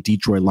for the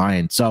Detroit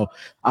Lions. So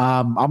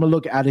I'm gonna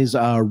look at his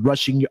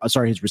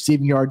his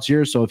receiving yards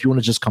here. So if you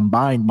want to just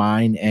combine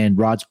mine and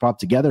Rod's prop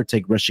together,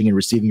 take rushing and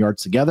receiving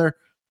yards together,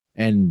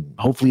 and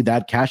hopefully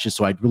that cashes.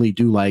 So I really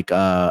do like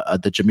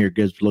the Jahmyr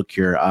Gibbs look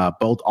here,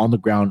 both on the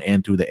ground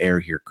and through the air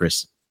here,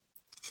 Chris.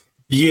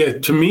 Yeah,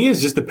 to me,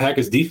 it's just the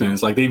Packers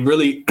defense. Like, they've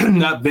really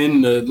not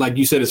been, like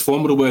you said, as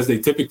formidable as they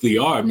typically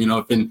are,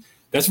 and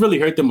that's really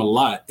hurt them a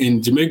lot.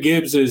 And Jahmyr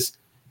Gibbs is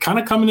kind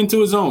of coming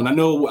into his own. I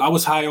know I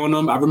was high on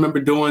him. I remember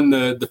doing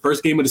the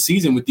first game of the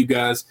season with you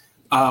guys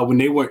when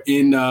they were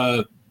in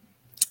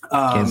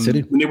Kansas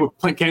City. When they were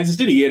playing Kansas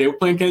City. Yeah, they were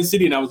playing Kansas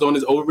City, and I was on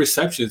his over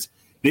receptions.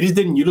 They just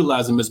didn't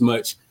utilize him as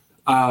much,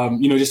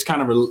 just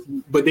kind of.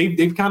 But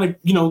they've kind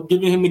of,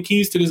 given him the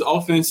keys to this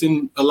offense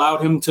and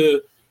allowed him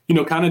to,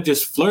 kind of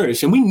just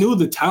flourish. And we knew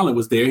the talent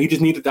was there. He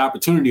just needed the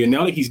opportunity. And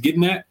now that he's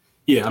getting that,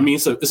 yeah, I mean,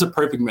 it's a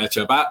perfect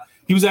matchup.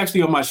 He was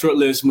actually on my short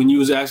list when you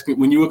were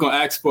going to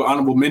ask for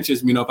honorable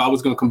mentions. If I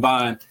was going to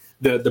combine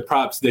the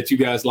props that you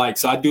guys like.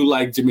 So I do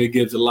like Jahmyr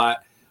Gibbs a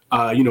lot.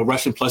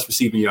 Rushing plus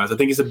receiving yards. I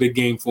think it's a big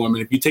game for him.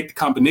 And if you take the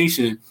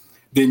combination,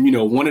 then,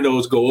 one of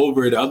those go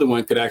over, the other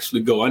one could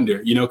actually go under,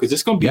 because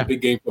it's going to be a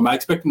big game for him. I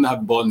expect him to have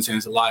the ball in his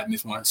hands a lot in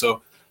this one.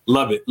 So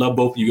love it. Love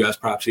both of you guys'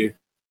 props here.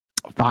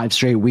 5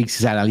 straight weeks,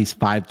 he's had at least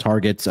 5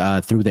 targets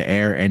through the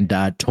air, and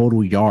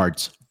total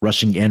yards,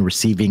 rushing and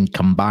receiving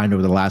combined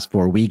over the last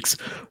 4 weeks,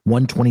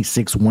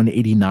 126,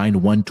 189,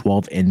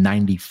 112, and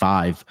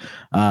 95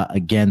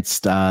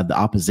 against the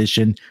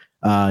opposition.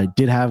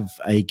 Did have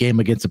a game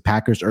against the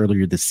Packers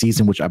earlier this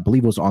season, which I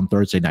believe was on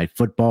Thursday Night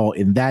Football.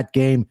 In that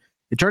game,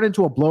 It turned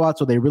into a blowout,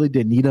 so they really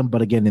didn't need him.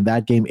 But again, in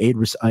that game, eight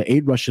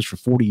rushes for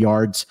 40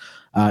 yards.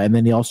 And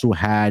then he also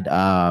had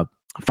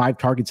 5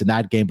 targets in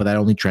that game, but that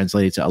only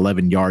translated to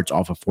 11 yards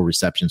off of 4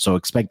 receptions. So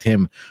expect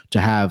him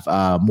to have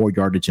more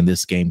yardage in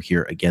this game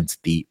here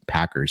against the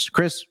Packers.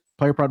 Chris,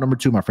 player prop number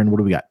 2, my friend. What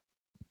do we got?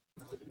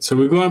 So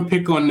we're going to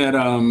pick on that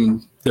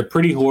the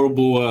pretty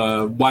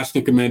horrible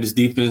Washington Commanders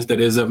defense that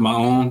is of my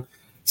own.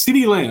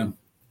 CeeDee Lamb,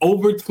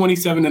 over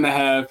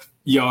 27.5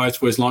 yards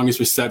for his longest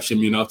reception.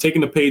 You know, I've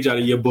taken a page out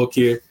of your book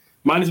here.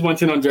 Minus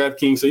 110 on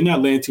DraftKings, so you're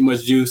not laying too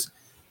much juice.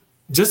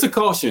 Just a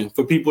caution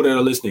for people that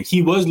are listening.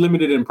 He was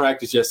limited in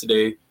practice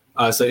yesterday.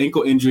 It's an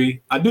ankle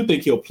injury. I do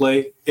think he'll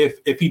play.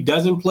 If he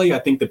doesn't play, I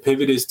think the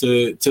pivot is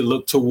to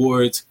look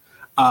towards,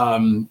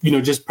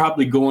 just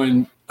probably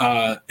going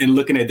and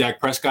looking at Dak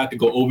Prescott to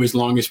go over his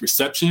longest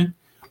reception.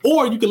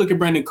 Or you could look at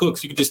Brandon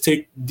Cooks. You could just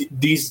take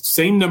these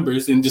same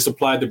numbers and just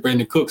apply to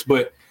Brandon Cooks.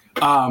 But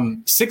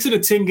 6 of the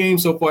 10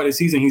 games so far this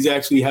season, he's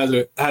actually had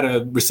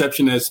a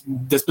reception that's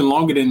been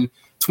longer than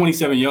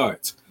 27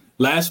 yards.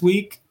 Last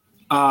week,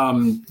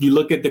 you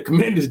look at the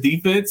Commanders'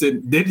 defense,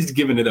 and they're just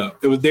giving it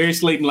up. It was Darius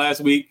Slayton last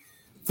week,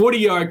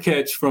 40-yard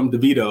catch from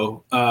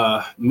DeVito.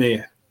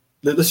 Man,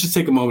 let's just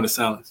take a moment of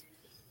silence.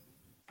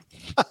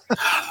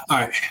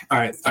 All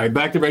right.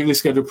 Back to regular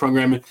scheduled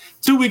programming.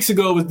 2 weeks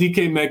ago was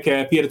DK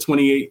Metcalf. He had a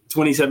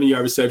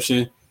 27-yard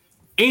reception.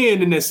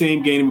 And in that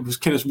same game, it was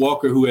Kenneth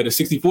Walker who had a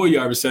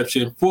 64-yard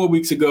reception. 4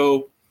 weeks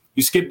ago,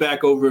 you skip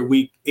back over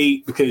week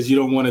 8 because you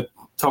don't want to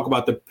talk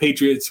about the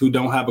Patriots who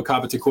don't have a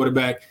competent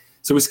quarterback.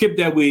 So we skipped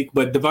that week,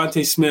 but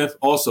Devontae Smith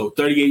also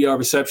 38-yard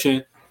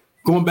reception.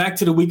 Going back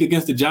to the week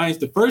against the Giants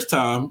the first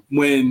time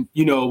when,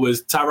 it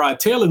was Tyrod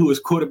Taylor who was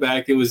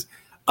quarterback. It was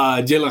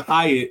Jalen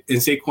Hyatt and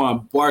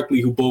Saquon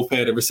Barkley who both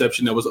had a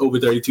reception that was over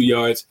 32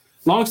 yards.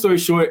 Long story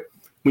short,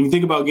 when you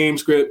think about game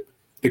script,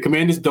 the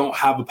Commanders don't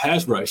have a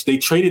pass rush. They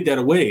traded that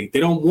away. They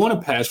don't want a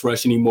pass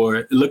rush anymore.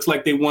 It looks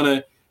like they want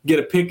to get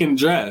a pick in the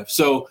draft.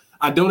 So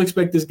I don't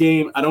expect this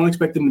game. I don't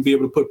expect them to be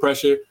able to put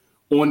pressure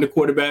on the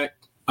quarterback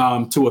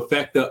to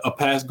affect a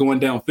pass going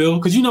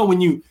downfield. Because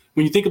when you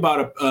think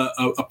about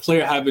a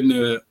player having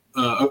a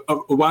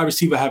wide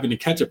receiver having to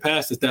catch a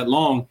pass that's that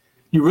long,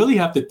 you really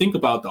have to think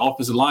about the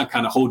offensive line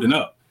kind of holding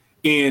up.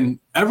 And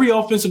every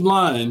offensive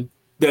line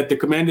that the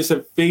Commanders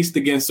have faced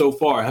against so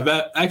far have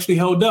actually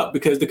held up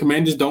because the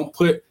Commanders don't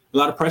put a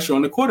lot of pressure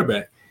on the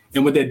quarterback.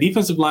 And with that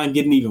defensive line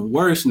getting even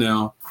worse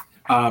now,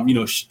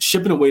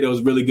 shipping away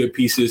those really good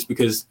pieces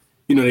because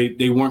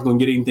they weren't going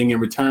to get anything in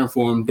return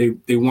for them.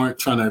 They weren't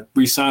trying to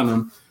re-sign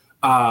them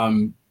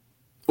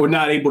or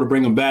not able to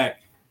bring them back.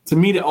 To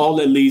me, all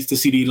that leads to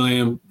CeeDee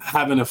Lamb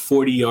having a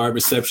 40-yard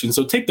reception.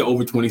 So take the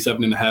over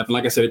 27.5. And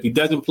like I said, if he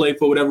doesn't play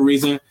for whatever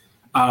reason,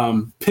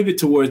 pivot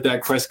towards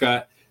Dak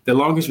Prescott. The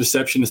longest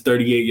reception is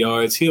 38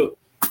 yards. He'll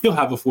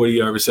have a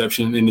 40-yard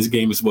reception in this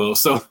game as well.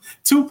 So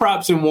 2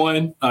 props in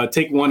one.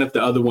 Take one if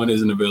the other one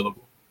isn't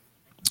available.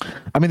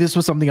 I mean, this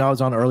was something I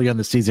was on early on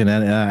the season,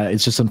 and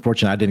it's just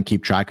unfortunate I didn't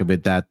keep track of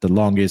it, that the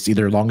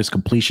longest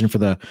completion for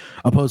the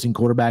opposing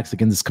quarterbacks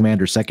against this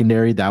Commander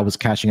secondary, that was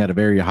cashing at a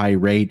very high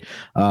rate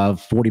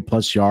of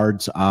 40-plus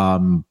yards.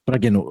 But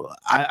again,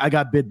 I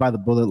got bit by the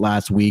bullet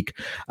last week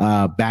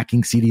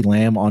backing CeeDee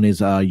Lamb on his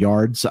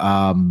yards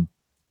to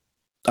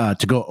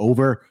go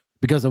over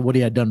because of what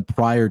he had done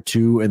prior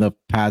to in the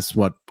past,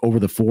 over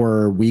the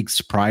 4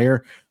 weeks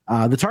prior.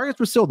 The targets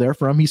were still there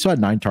for him. He still had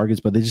 9 targets,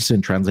 but they just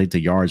didn't translate to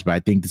yards. But I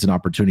think it's an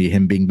opportunity,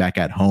 him being back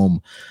at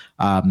home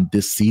in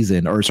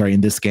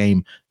this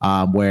game,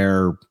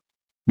 where,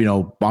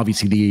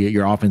 obviously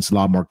your offense is a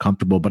lot more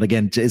comfortable. But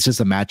again, it's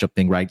just a matchup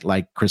thing, right?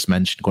 Like Chris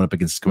mentioned, going up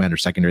against the Commander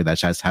secondary that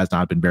has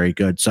not been very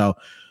good. So,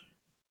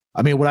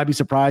 I mean, would I be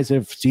surprised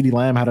if CeeDee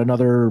Lamb had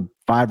another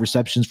 5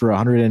 receptions for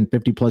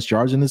 150 plus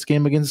yards in this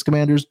game against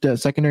Commanders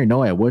secondary?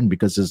 No, I wouldn't,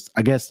 because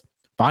I guess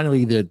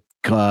finally the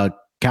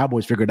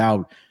Cowboys figured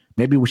out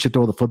maybe we should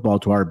throw the football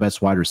to our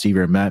best wide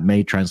receiver, and that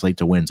may translate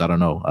to wins. I don't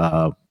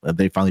know.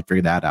 They finally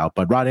figured that out.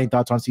 But Rod, any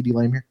thoughts on CeeDee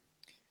Lamb here?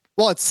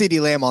 Well, it's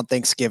CeeDee Lamb on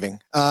Thanksgiving.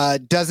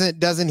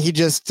 Doesn't he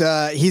just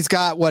he's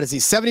got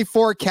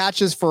 74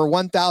 catches for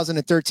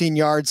 1,013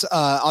 yards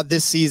on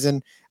this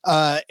season.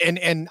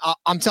 And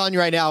I'm telling you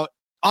right now,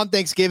 on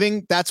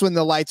Thanksgiving, that's when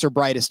the lights are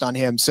brightest on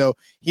him. So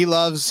he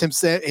loves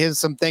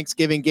some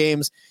Thanksgiving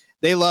games.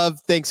 They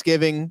love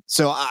Thanksgiving.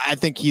 So I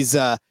think he's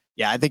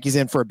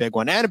in for a big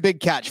one and a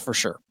big catch for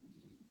sure.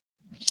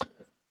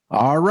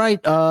 All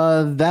right.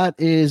 That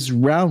is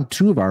round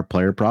 2 of our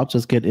player props.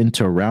 Let's get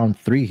into round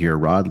 3 here.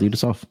 Rod, lead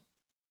us off.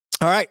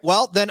 All right.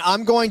 Well, then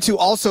I'm going to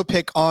also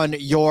pick on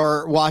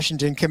your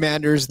Washington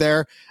Commanders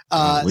there.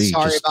 Sorry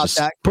about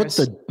that, Chris.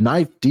 Put the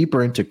knife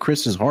deeper into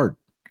Chris's heart.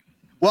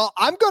 Well,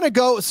 I'm going to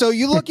go. So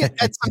you look at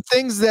some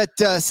things that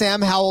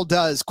Sam Howell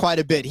does quite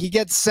a bit. He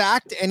gets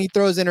sacked and he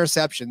throws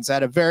interceptions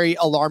at a very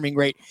alarming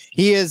rate.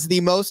 He is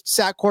the most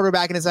sacked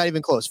quarterback, and it's not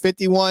even close.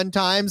 51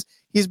 times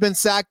he's been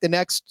sacked. The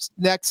next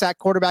sacked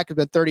quarterback has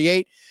been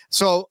 38.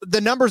 So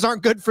the numbers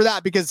aren't good for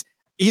that because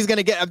he's going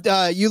to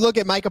get you look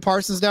at Micah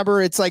Parsons'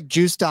 number. It's like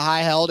juice to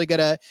high hell to get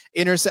a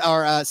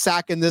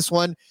sack in this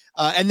one.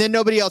 And then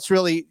nobody else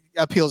really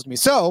appeals to me.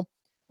 So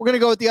we're going to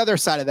go with the other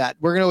side of that.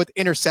 We're going to go with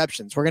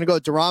interceptions. We're going to go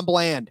with DaRon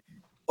Bland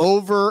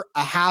over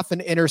a half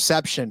an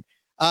interception.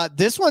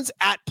 This one's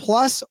at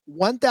plus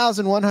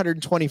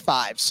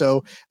 1,125.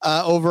 So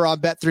over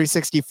on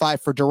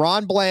Bet365 for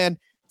DaRon Bland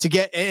to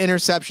get an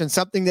interception,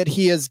 something that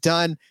he has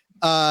done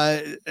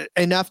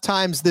enough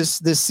times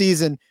this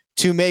season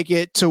to make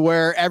it to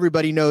where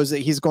everybody knows that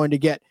he's going to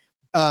get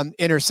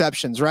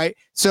interceptions, right?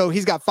 So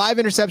he's got 5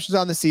 interceptions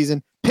on the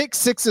season, pick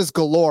sixes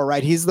galore,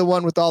 right? He's the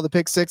one with all the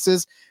pick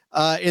sixes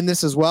in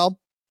this as well.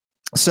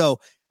 So,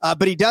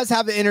 but he does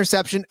have an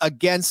interception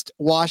against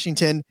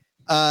Washington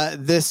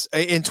this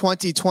in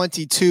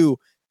 2022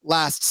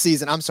 last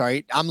season. I'm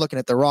sorry, I'm looking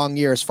at the wrong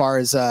year as far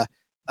as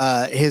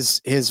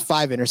his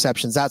 5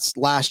 interceptions. That's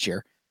last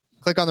year.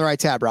 Click on the right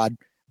tab, Rod.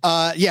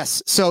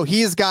 Yes, so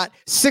he has got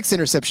 6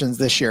 interceptions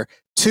this year.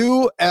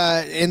 2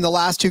 in the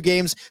last 2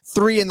 games,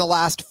 3 in the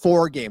last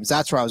 4 games.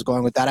 That's where I was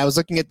going with that. I was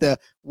looking at the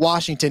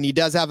Washington. He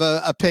does have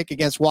a pick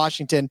against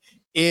Washington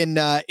in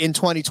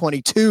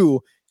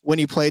 2022 when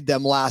he played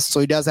them last.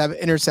 So he does have an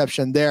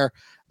interception there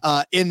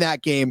in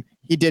that game.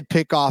 He did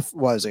pick off,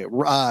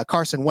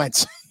 Carson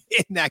Wentz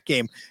in that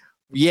game.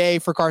 Yay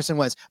for Carson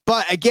Wentz.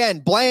 But again,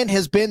 Bland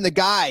has been the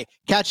guy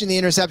catching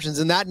the interceptions,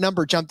 and that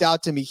number jumped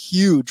out to me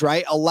huge,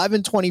 right?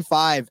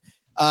 1125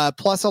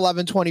 plus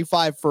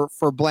 1125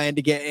 for Bland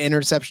to get an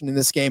interception in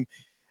this game.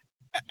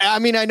 I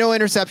mean, I know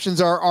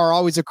interceptions are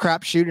always a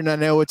crapshoot, and I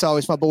know it's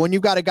always fun, but when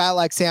you've got a guy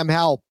like Sam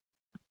Howell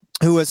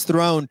who has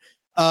thrown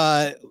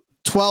 12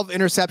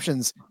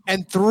 interceptions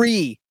and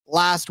 3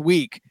 last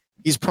week,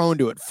 he's prone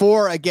to it.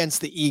 4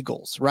 against the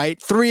Eagles,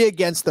 right? 3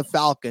 against the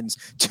Falcons,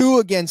 2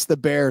 against the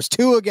Bears,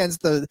 2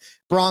 against the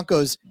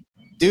Broncos.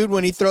 Dude,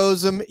 when he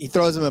throws them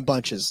in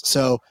bunches.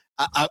 So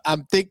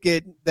I'm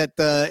thinking that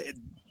the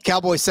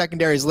Cowboys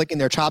secondary is licking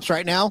their chops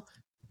right now.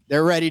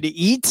 They're ready to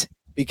eat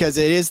because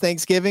it is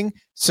Thanksgiving.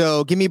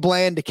 So give me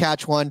Bland to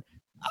catch one.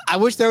 I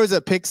wish there was a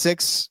pick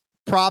 6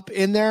 prop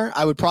in there.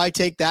 I would probably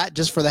take that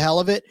just for the hell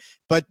of it.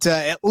 But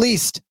at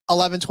least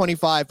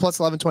 1125 plus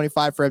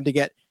 1125 for him to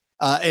get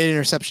an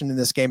interception in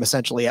this game,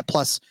 essentially at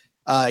plus,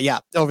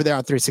 over there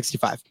on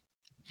 365.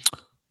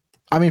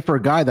 I mean, for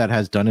a guy that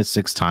has done it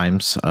 6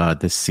 times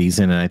this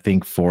season, and I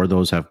think 4 of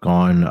those have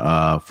gone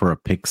for a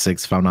pick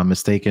 6, if I'm not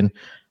mistaken.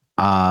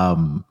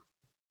 I'm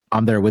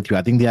there with you.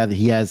 I think that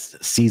he has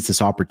seized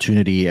this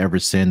opportunity ever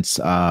since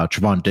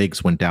Trevon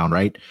Diggs went down,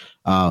 right?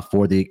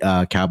 For the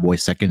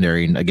Cowboys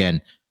secondary. And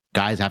again,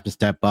 guys have to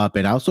step up.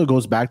 And it also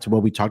goes back to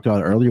what we talked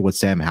about earlier with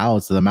Sam Howell.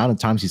 It's the amount of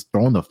times he's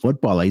thrown the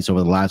football, at least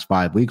over the last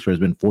 5 weeks, where it's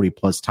been 40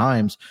 plus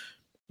times.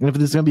 And if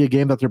this is going to be a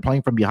game that they're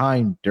playing from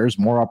behind, there's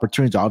more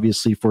opportunities,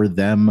 obviously, for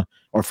them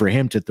or for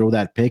him to throw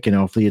that pick. And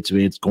hopefully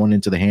it's going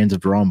into the hands of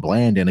DaRon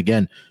Bland. And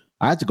again,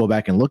 I had to go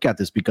back and look at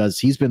this because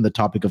he's been the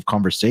topic of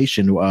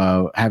conversation,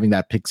 having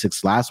that pick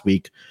 6 last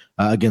week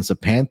against the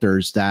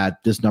Panthers.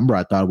 That this number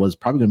I thought was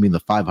probably going to be in the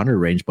 500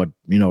 range, but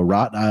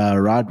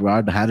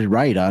Rod had it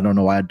right. I don't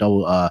know why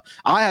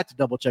I had to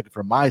double check it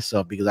for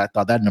myself because I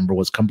thought that number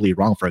was completely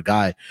wrong for a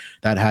guy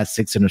that has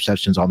 6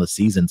 interceptions on the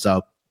season.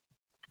 So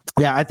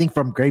yeah, I think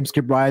from game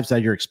script vibes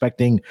that you're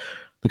expecting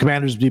the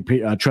Commanders to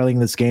be trailing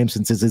this game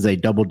since this is a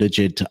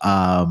double-digit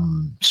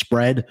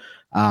spread.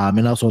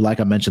 And also, like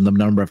I mentioned, the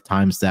number of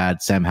times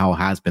that Sam Howell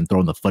has been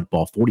throwing the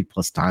football,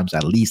 40-plus times,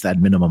 at least at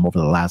minimum, over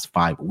the last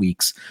 5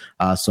 weeks.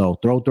 So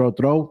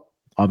throw.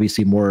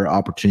 Obviously, more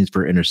opportunities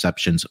for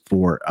interceptions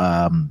for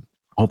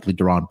hopefully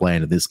DaRon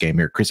Bland in this game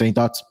here. Chris, any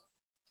thoughts?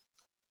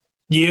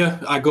 Yeah,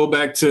 I go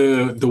back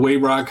to the way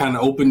Rod kind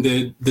of opened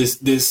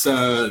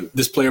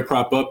this player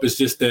prop up. It's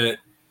just that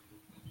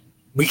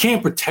we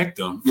can't protect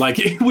them. Like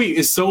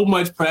it's so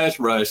much pass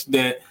rush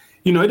that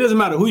it doesn't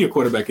matter who your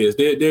quarterback is.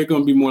 They're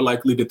going to be more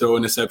likely to throw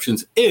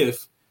interceptions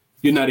if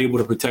you're not able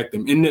to protect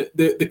them. And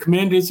the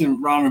Commanders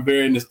and Ron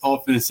Rivera in this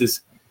offense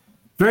is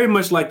very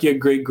much like your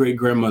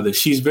great-great-grandmother.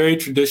 She's very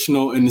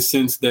traditional in the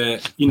sense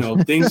that,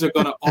 things are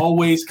going to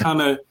always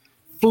kind of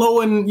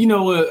flow in,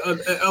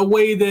 a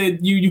way that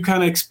you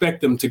kind of expect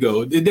them to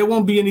go. There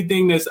won't be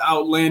anything that's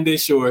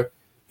outlandish or,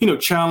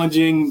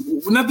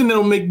 challenging, nothing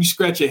that'll make you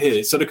scratch your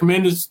head. So the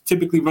Commanders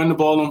typically run the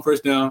ball on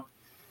first down.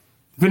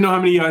 Depending on how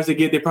many yards they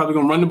get, they're probably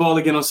going to run the ball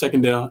again on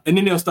second down, and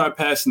then they'll start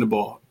passing the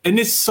ball. And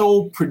it's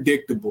so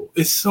predictable.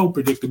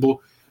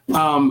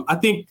 I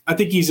think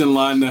he's in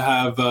line to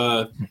have,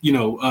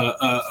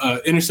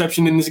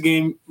 interception in this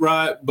game,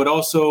 Rod, but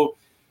also,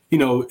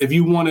 if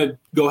you want to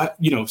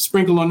go,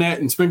 sprinkle on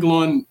that and sprinkle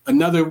on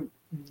another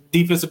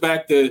defensive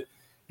back to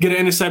get an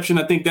interception,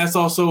 I think that's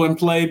also in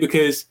play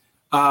because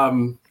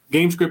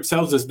game script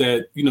tells us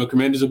that,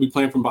 Commanders will be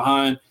playing from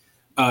behind.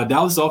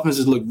 Dallas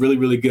offenses look really,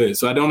 really good.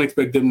 So I don't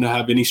expect them to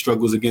have any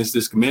struggles against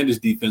this Commanders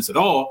defense at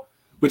all,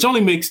 which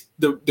only makes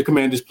the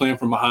Commanders playing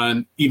from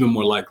behind even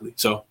more likely.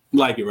 So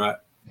like it, right?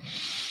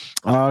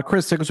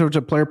 Chris, take us over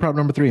to player prop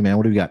number 3, man.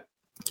 What do we got?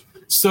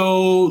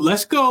 So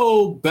let's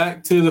go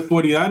back to the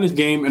 49ers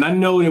game. And I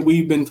know that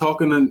we've been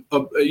talking,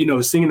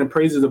 singing the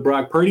praises of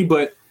Brock Purdy,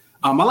 but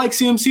I like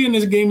CMC in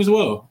this game as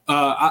well.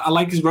 I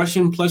like his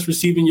rushing plus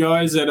receiving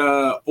yards at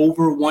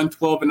over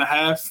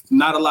 112.5.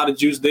 Not a lot of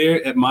juice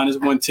there at minus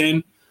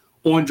 110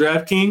 on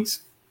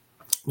DraftKings.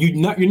 You're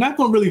not going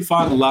to really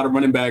find a lot of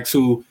running backs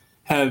who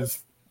have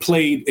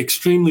played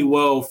extremely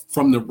well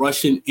from the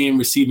rushing and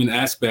receiving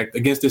aspect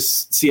against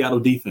this Seattle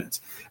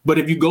defense. But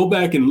if you go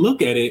back and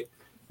look at it,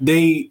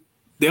 they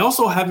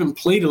also haven't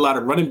played a lot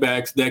of running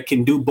backs that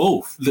can do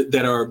both,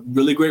 that are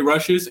really great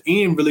rushers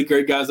and really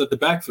great guys at the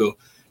backfield.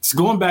 So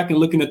going back and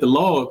looking at the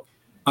log,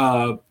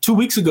 2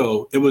 weeks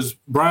ago, it was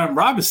Brian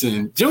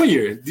Robinson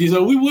Jr.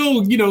 So we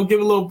will, give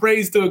a little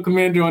praise to a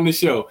commander on the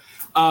show.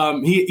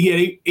 He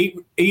had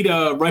eight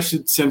rushing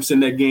attempts in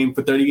that game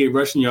for 38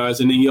 rushing yards,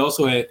 and then he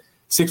also had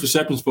 6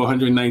 receptions for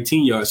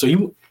 119 yards.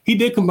 So he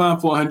did combine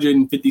for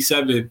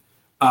 157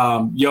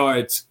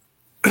 yards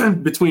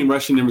between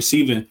rushing and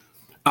receiving.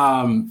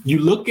 You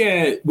look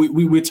at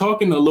we were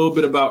talking a little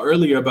bit about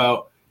earlier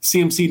about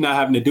CMC not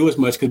having to do as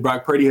much because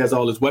Brock Purdy has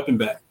all his weapon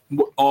back.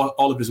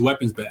 All of his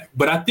weapons back.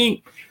 But I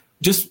think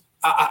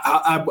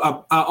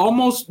I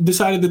almost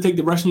decided to take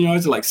the rushing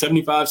yards to like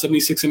 75,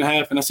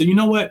 76.5. And I said, you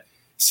know what?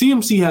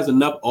 CMC has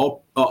enough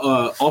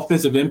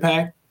offensive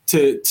impact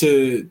to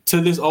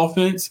this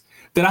offense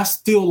that I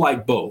still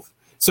like both.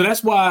 So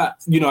that's why,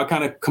 I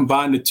kind of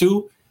combined the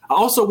two. I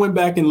also went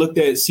back and looked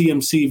at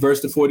CMC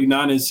versus the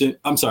 49ers.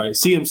 I'm sorry,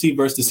 CMC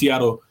versus the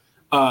Seattle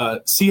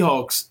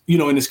Seahawks,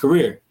 in his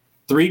career.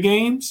 3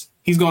 games,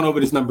 he's gone over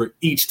this number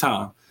each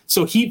time.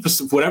 So he, for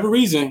whatever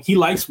reason, he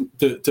likes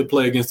to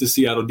play against the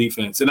Seattle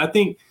defense. And I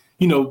think,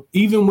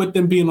 even with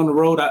them being on the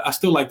road, I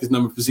still like this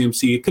number for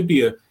CMC. It could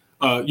be a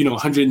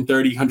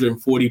 130,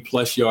 140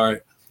 plus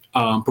yard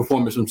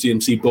performance from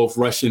CMC, both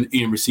rushing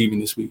and receiving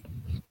this week.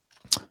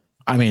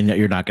 I mean,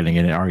 you're not going to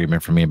get an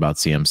argument from me about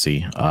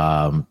CMC.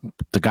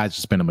 The guy's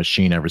just been a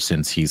machine ever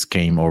since he's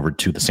came over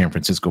to the San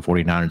Francisco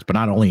 49ers, but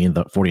not only in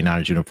the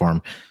 49ers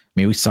uniform. I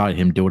mean, we saw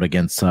him do it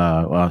against,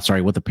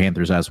 with the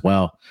Panthers as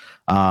well.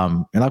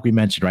 And like we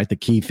mentioned, right, the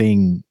key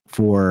thing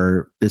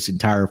for this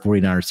entire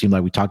 49ers team,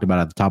 like we talked about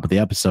at the top of the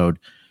episode,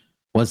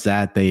 was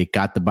that they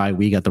got the bye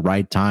week at the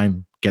right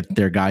time, get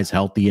their guys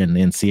healthy. And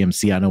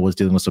CMC, I know, was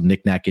dealing with some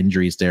knick-knack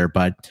injuries there.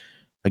 But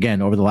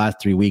again, over the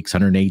last 3 weeks,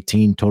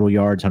 118 total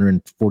yards,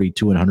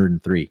 142 and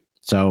 103.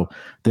 So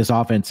this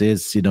offense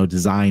is,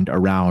 designed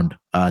around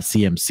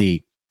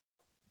CMC.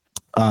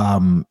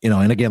 And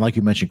again, like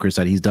you mentioned, Chris,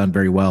 that he's done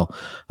very well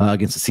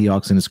against the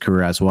Seahawks in his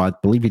career as well. I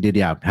believe he did,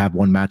 have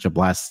one matchup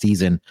last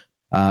season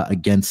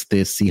against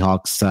this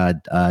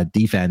Seahawks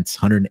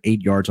defense,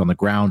 108 yards on the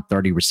ground,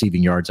 30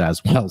 receiving yards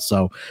as well.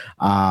 So,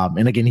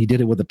 and again, he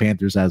did it with the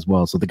Panthers as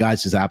well. So the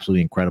guy's just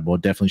absolutely incredible.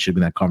 It definitely should be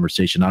in that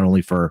conversation, not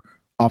only for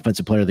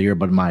Offensive Player of the Year,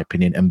 but in my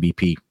opinion,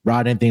 MVP.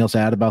 Rod, anything else to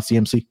add about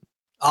CMC?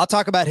 I'll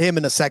talk about him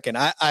in a second.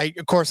 I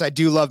of course, I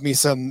do love me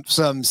some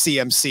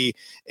CMC,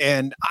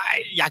 and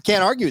I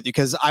can't argue with you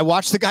because I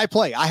watch the guy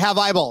play. I have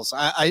eyeballs.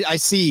 I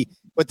see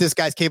what this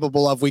guy's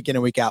capable of week in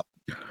and week out.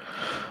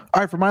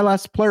 All right, for my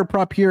last player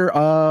prop here,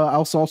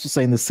 I'll also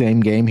say in the same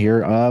game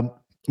here. I'm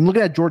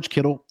looking at George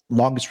Kittle,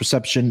 longest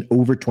reception,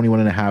 over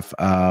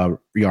 21.5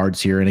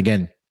 yards here. And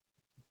again,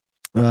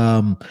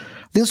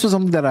 this was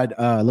something that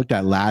I looked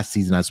at last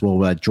season as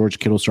well. George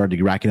Kittle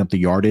started racking up the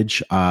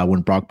yardage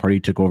when Brock Purdy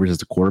took over as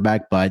the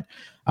quarterback, but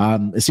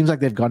it seems like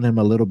they've gotten him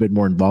a little bit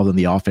more involved in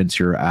the offense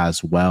here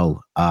as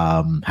well.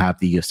 Have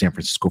the San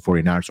Francisco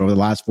 49ers. So over the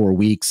last 4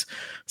 weeks,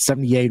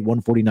 78,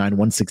 149,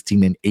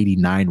 116, and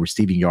 89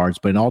 receiving yards.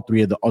 But in all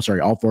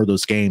 4 of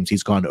those games,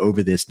 he's gone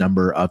over this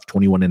number of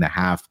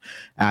 21.5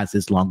 as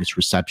his longest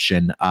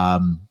reception.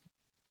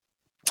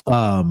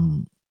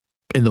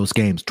 In those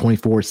games,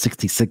 24,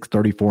 66,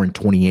 34, and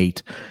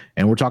 28.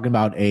 And we're talking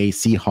about a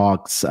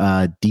Seahawks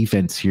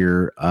defense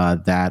here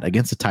that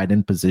against the tight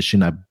end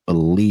position, I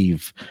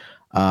believe,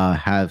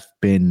 have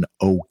been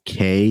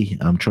okay.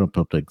 I'm trying to put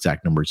up the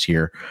exact numbers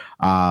here.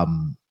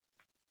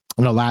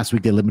 Last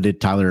week they limited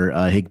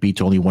Tyler Higbee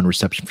to only 1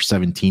 reception for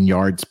 17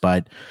 yards,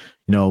 but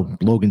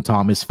Logan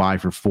Thomas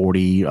 5 for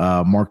 40.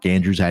 Mark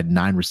Andrews had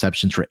 9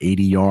 receptions for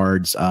 80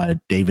 yards.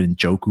 David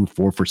Njoku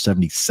 4 for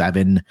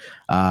 77.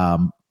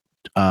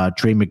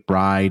 Trey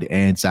McBride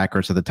and Zach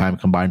Ertz at the time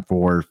combined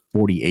for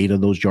 48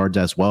 of those yards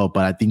as well.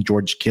 But I think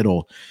George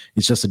Kittle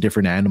is just a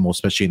different animal,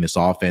 especially in this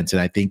offense.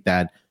 And I think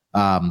that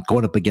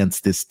going up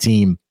against this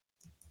team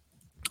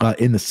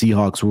in the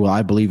Seahawks, who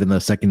I believe in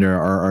the secondary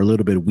are a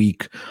little bit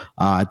weak,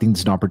 I think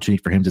it's an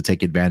opportunity for him to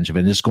take advantage of it.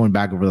 And just going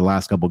back over the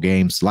last 2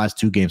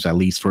 games at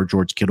least for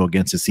George Kittle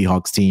against the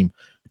Seahawks team,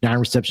 9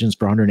 receptions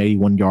for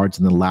 181 yards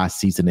in the last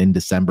season in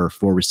December,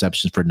 4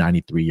 receptions for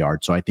 93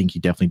 yards. So I think he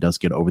definitely does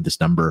get over this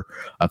number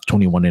of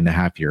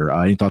 21.5 here.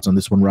 Any thoughts on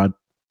this one, Rod?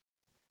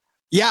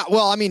 Yeah,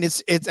 well, I mean,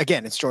 it's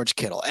George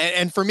Kittle.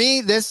 And for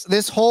me,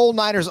 this whole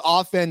Niners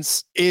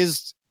offense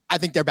is, I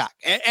think they're back.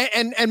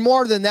 And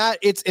more than that,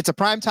 it's a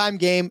primetime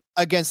game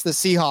against the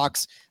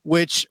Seahawks,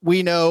 which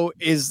we know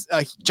is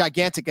a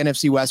gigantic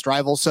NFC West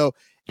rival. So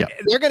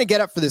they're going to get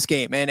up for this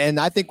game.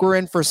 And I think we're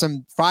in for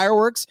some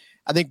fireworks.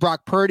 I think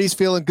Brock Purdy's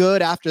feeling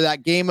good after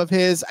that game of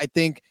his. I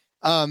think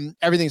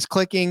everything's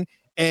clicking.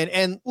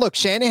 And look,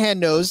 Shanahan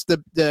knows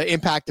the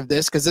impact of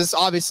this because this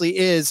obviously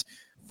is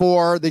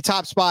for the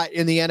top spot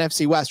in the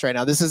NFC West right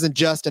now. This isn't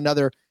just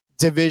another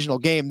divisional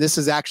game. This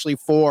is actually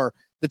for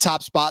the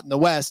top spot in the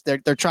West.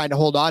 They're trying to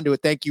hold on to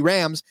it. Thank you,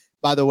 Rams,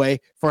 by the way,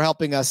 for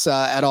helping us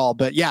at all.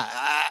 But yeah,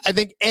 I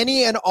think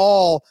any and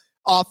all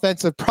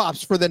offensive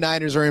props for the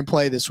Niners are in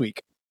play this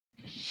week.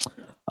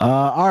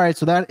 All right,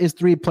 so that is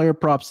 3 player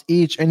props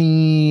each.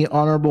 Any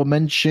honorable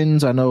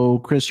mentions? I know,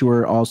 Chris, you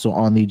were also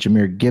on the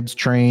Jahmyr Gibbs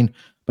train,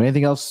 but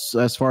anything else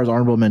as far as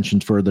honorable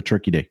mentions for the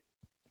Turkey Day?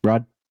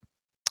 Rod?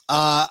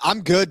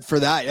 I'm good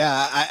for that.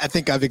 Yeah, I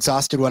think I've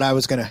exhausted what I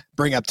was going to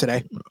bring up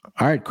today.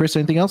 All right, Chris,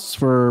 anything else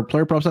for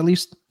player props at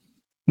least?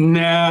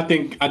 Nah, I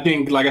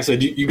think, like I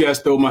said, you guys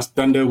stole my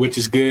thunder, which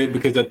is good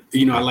because I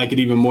like it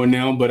even more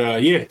now. But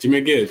yeah,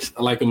 Jahmyr Gibbs,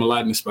 I like him a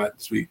lot in the spot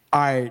this week.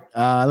 All right,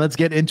 let's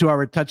get into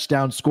our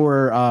touchdown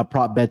scorer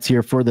prop bets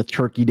here for the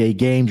Turkey Day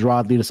games.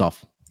 Rod, lead us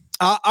off.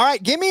 All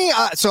right, give me.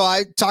 So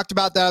I talked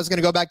about that. I was going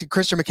to go back to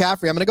Christian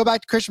McCaffrey. I'm going to go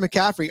back to Christian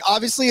McCaffrey.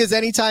 Obviously, his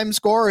anytime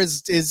score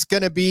is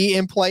going to be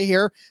in play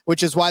here,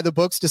 which is why the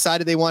books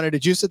decided they wanted to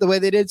juice it the way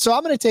they did. So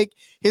I'm going to take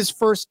his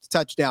first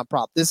touchdown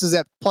prop. This is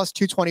at plus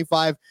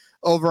 225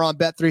 over on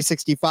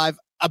Bet365.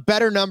 A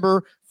better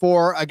number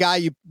for a guy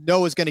you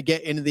know is going to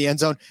get into the end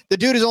zone. The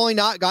dude has only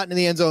not gotten in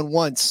the end zone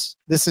once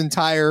this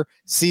entire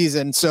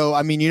season. So,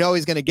 I mean, he's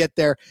going to get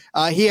there.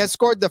 He has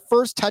scored the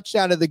first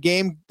touchdown of the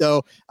game,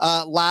 though.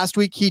 Last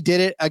week, he did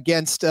it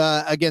against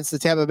the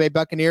Tampa Bay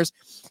Buccaneers.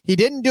 He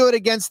didn't do it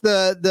against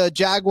the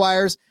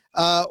Jaguars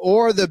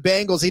or the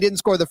Bengals. He didn't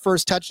score the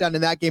first touchdown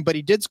in that game, but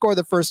he did score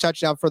the first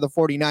touchdown for the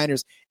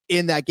 49ers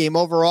in that game.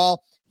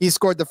 Overall, he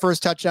scored the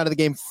first touchdown of the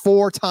game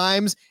 4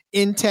 times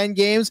in 10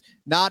 games.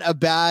 Not a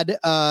bad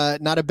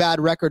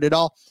record at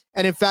all.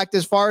 And in fact,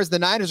 as far as the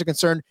Niners are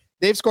concerned,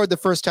 they've scored the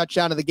first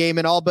touchdown of the game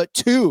in all but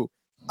 2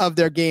 of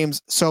their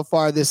games so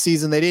far this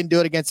season. They didn't do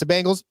it against the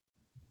Bengals.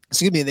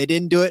 Excuse me. They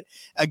didn't do it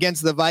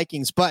against the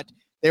Vikings, but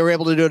they were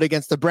able to do it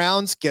against the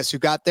Browns. Guess who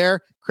got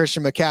there?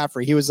 Christian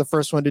McCaffrey. He was the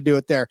first one to do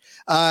it there.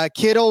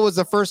 Kittle was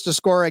the first to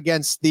score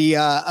against the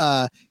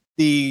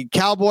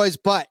Cowboys,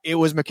 but it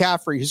was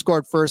McCaffrey who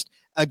scored first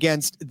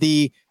against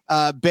the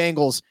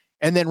Bengals.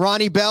 And then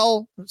Ronnie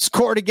Bell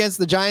scored against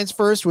the Giants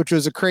first, which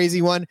was a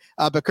crazy one.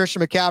 But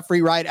Christian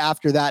McCaffrey right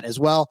after that as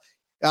well.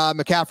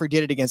 McCaffrey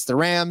did it against the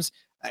Rams.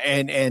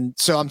 And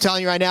so I'm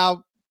telling you right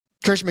now,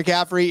 Christian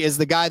McCaffrey is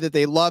the guy that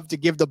they love to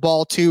give the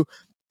ball to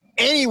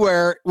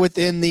anywhere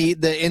within the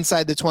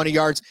inside the 20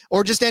 yards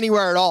or just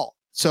anywhere at all.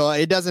 So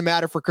it doesn't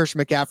matter for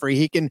Christian McCaffrey.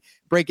 He can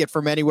break it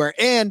from anywhere.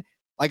 And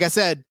like I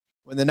said,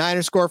 when the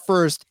Niners score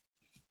first,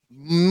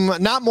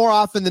 not more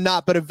often than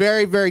not, but a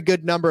very, very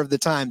good number of the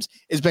times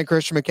it's been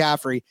Christian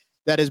McCaffrey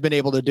that has been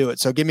able to do it.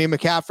 So give me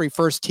McCaffrey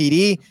first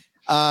TD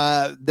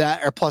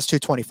that are plus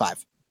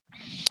 225.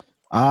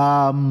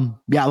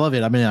 Yeah, I love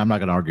it. I mean, I'm not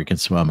going to argue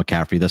against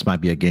McCaffrey. This might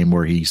be a game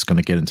where he's going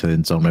to get into the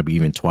end zone, maybe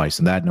even twice.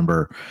 And that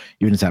number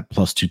even is at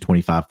plus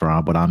 225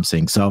 for what I'm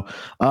seeing. So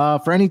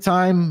for any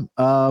time,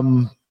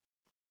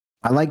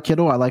 I like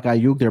Kittle. I like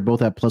Ayuk. They're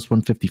both at plus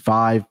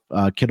 155.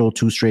 Kittle,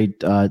 2 straight.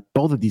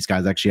 Both of these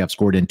guys actually have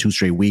scored in 2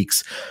 straight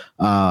weeks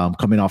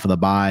coming off of the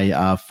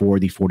bye for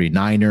the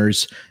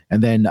 49ers.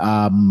 And then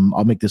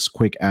I'll make this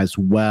quick as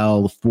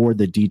well for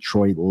the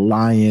Detroit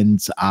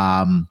Lions.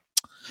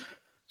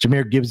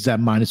 Jahmyr Gibbs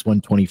at minus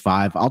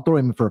 125. I'll throw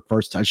him for a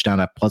first touchdown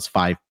at plus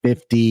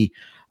 550.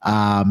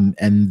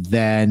 And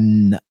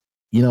then,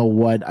 you know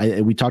what?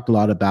 We talked a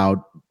lot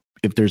about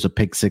if there's a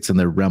pick six in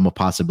the realm of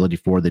possibility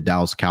for the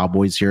Dallas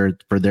Cowboys here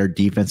for their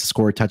defense to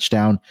score a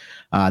touchdown.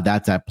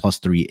 That's at plus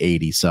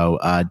 380. So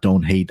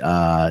don't hate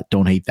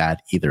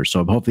that either.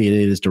 So hopefully it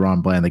is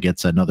Deron Bland that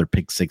gets another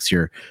pick six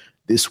here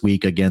this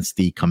week against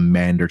the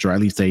Commanders, or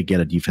at least they get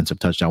a defensive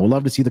touchdown. We'll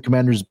love to see the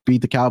Commanders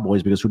beat the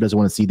Cowboys because who doesn't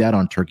want to see that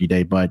on Turkey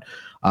Day? But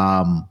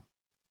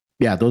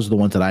yeah, those are the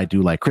ones that I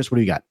do like. Chris, what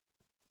do you got?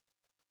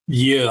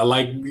 Yeah, I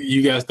like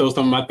you guys throw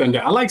some of my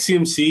thunder. I like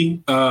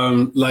CMC.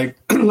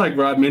 Like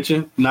Rod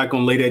mentioned, not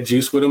going to lay that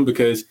juice with him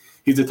because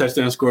he's a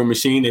touchdown scoring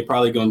machine. They're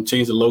probably going to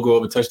change the logo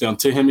of a touchdown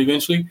to him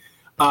eventually.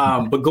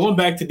 But going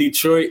back to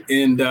Detroit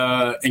and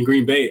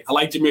Green Bay, I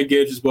like Jahmyr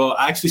Gibbs as well.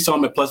 I actually saw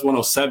him at plus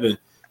 107.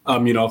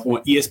 On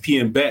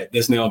ESPN Bet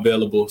that's now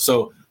available.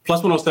 So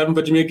plus 107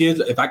 for Jahmyr Gibbs.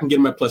 If I can get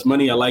him at plus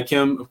money, I like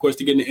him, of course,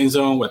 to get in the end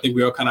zone. I think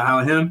we all kind of high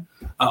on him.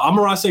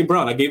 Amon-Ra St.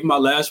 Brown, I gave him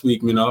out last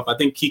week. If I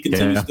think he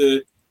continues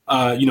to,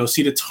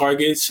 see the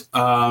targets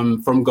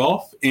from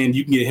golf, and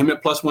you can get him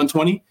at plus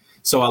 120.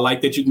 So I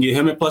like that you can get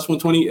him at plus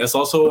 120. That's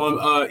also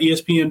on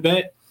ESPN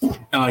Bet.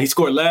 He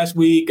scored last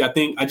week.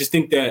 I just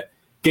think that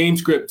game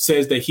script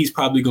says that he's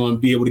probably going to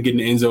be able to get in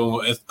the end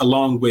zone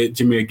along with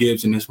Jahmyr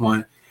Gibbs in this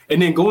one.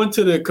 And then going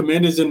to the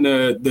Commanders in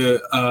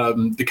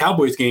the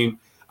Cowboys game,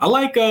 I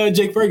like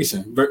Jake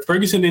Ferguson.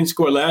 Ferguson didn't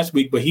score last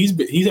week, but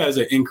he has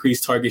an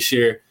increased target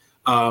share.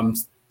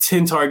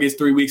 10 targets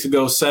 3 weeks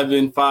ago,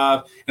 7,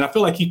 5, and I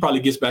feel like he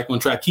probably gets back on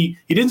track. He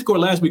didn't score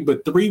last week,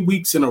 but 3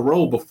 weeks in a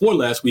row before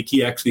last week,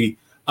 he actually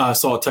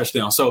saw a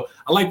touchdown. So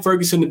I like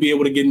Ferguson to be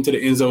able to get into the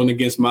end zone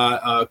against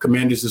my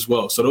Commanders as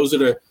well. So those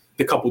are the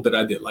the couple that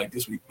I did like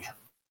this week.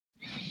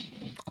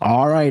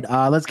 All right,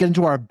 let's get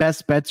into our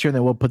best bets here, and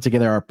then we'll put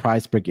together our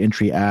prize pick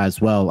entry as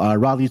well.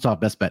 Rob, you saw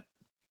best bet.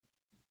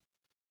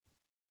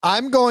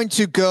 I'm going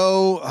to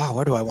go. Oh,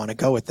 where do I want to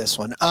go with this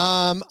one?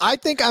 I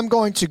think I'm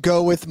going to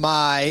go with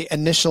my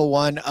initial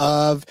one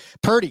of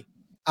Purdy.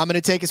 I'm going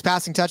to take his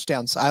passing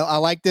touchdowns. I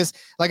like this.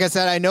 Like I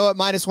said, I know at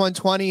minus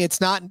 120, it's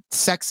not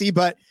sexy,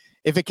 but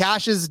if it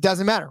cashes, it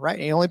doesn't matter, right?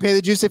 You only pay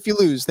the juice if you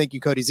lose. Thank you,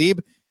 Cody Zeeb.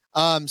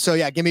 So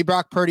yeah, give me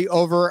Brock Purdy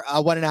over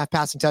 1.5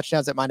 passing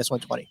touchdowns at minus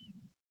 120.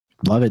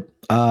 Love it.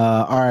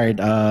 All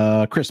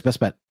right, Chris, best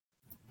bet.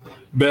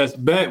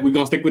 Best bet. We're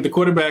going to stick with the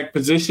quarterback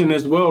position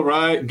as well,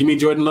 right? Give me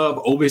Jordan Love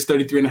over his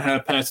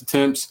 33.5 pass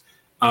attempts.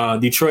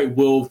 Detroit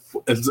will,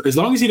 as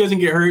long as he doesn't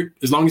get hurt,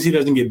 as long as he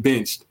doesn't get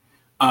benched,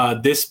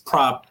 this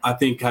prop, I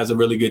think, has a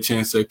really good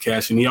chance of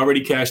cashing. He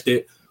already cashed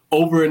it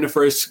over in the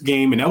first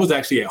game, and that was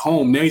actually at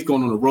home. Now he's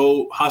going on the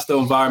road, hostile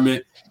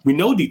environment. We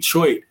know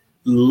Detroit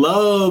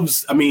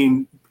loves,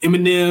 Eminem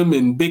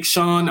and Big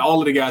Sean,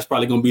 all of the guys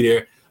probably going to be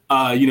there.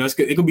 It's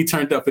going to be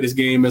turned up for this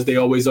game, as they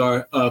always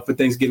are for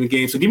Thanksgiving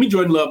games. So give me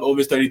Jordan Love over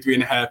his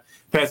 33.5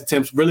 pass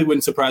attempts. Really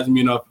wouldn't surprise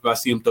me enough if I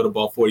see him throw the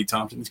ball 40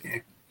 times in this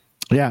game.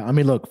 Yeah,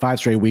 look, 5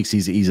 straight weeks.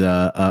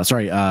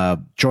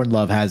 Jordan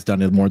Love has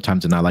done it more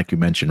times than not, like you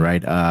mentioned,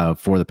 right?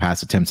 For the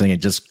pass attempts, and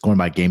just going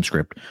by game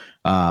script,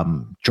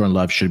 Jordan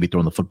Love should be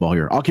throwing the football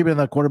here. I'll keep it in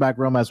the quarterback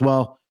realm as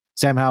well.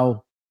 Sam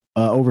Howell,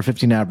 over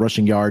 15.5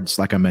 rushing yards.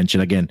 Like I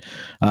mentioned, again,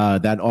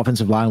 that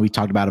offensive line, we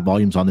talked about it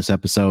volumes on this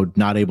episode,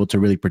 not able to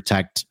really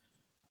protect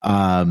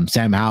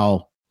Sam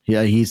Howell.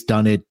 Yeah, he's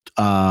done it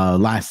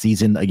last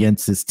season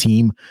against this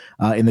team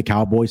in the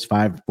Cowboys,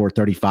 5 for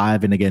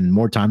 35. And again,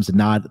 more times than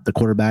not, the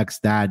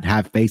quarterbacks that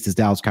have faced this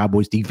Dallas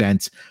Cowboys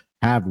defense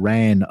have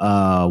ran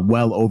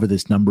well over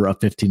this number of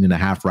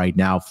 15.5 right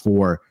now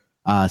for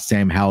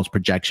Sam Howell's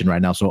projection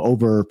right now. So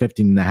over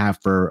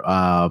 15.5 for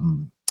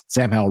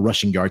Sam Howell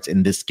rushing yards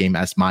in this game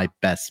as my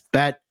best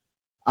bet.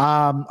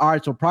 All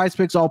right, so prize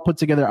picks, I'll put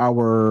together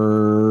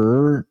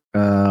our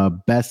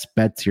best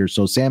bets here.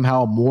 So Sam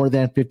Howell, more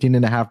than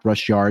 15.5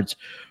 rush yards.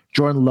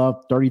 Jordan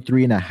Love,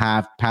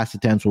 33.5 pass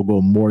attempts, will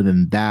go more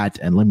than that.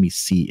 And let me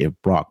see if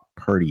Brock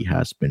Purdy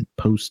has been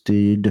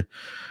posted.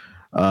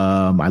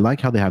 I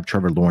like how they have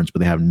Trevor Lawrence, but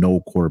they have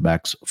no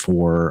quarterbacks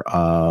for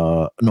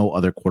no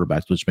other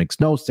quarterbacks, which makes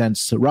no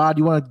sense. So Rod,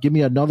 you want to give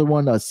me another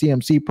one, a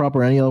CMC prop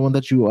or any other one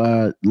that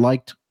you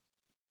liked?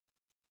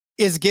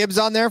 Is Gibbs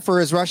on there for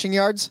his rushing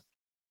yards?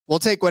 We'll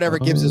take whatever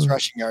Gibbs'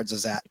 rushing yards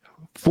is at.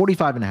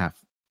 45.5.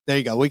 There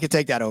you go. We could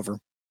take that over.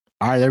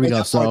 All right, there we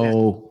go.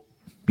 So,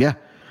 yeah.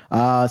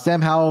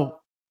 Sam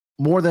Howell,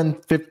 more than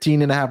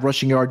 15.5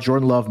 rushing yards.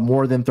 Jordan Love,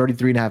 more than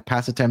 33.5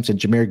 pass attempts. And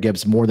Jahmyr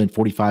Gibbs, more than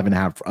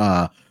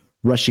 45.5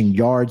 rushing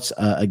yards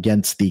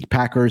against the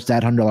Packers.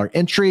 That $100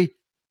 entry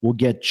will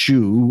get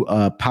you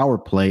a power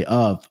play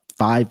of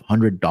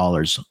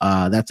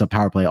 $500. That's a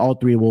power play. All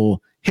three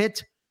will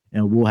hit,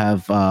 and we'll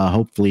have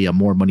hopefully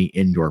more money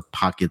in your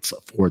pockets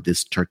for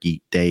this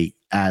Turkey Day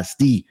as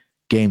the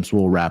games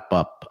will wrap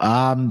up.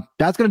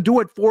 That's going to do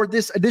it for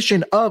this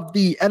edition of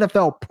the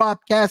NFL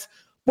Propcast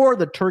for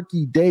the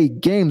Turkey Day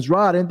games.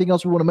 Rod, anything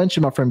else we want to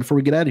mention, my friend, before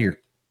we get out of here?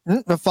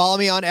 Follow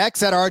me on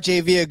X at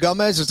RJ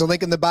Villagomez. There's a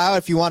link in the bio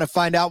if you want to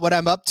find out what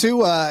I'm up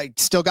to.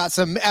 Still got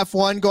some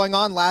F1 going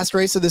on, last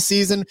race of the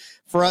season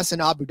for us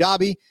in Abu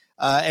Dhabi.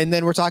 And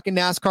then we're talking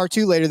NASCAR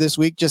too later this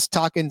week, just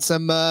talking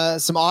some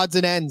odds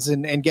and ends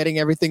and getting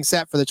everything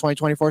set for the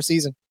 2024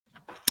 season.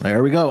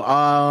 There we go.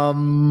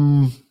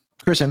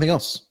 Chris, anything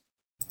else?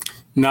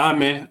 Nah,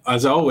 man.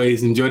 As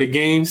always, enjoy the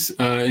games.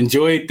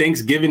 Enjoy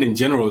Thanksgiving in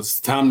general. It's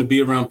time to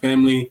be around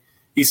family,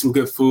 eat some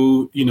good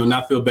food,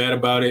 not feel bad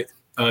about it.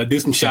 Do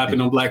some shopping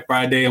on Black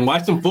Friday and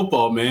watch some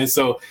football, man.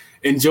 So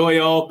enjoy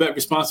all, bet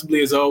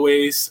responsibly as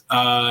always.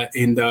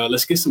 And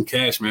let's get some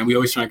cash, man. We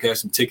always try and cash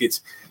some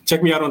tickets.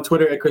 Check me out on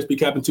Twitter at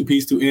CrispyCaptain, 2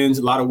 P's, 2 N's.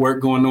 A lot of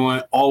work going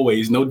on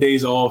always. No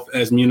days off,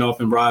 as Munoz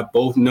and Rod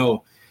both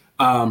know.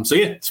 So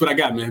yeah, that's what I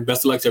got, man.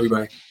 Best of luck to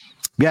everybody.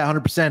 Yeah,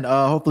 100%.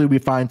 Hopefully we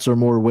find some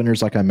more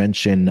winners, like I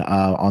mentioned,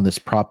 on this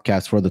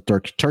Propcast for the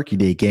Turkey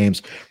Day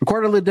games.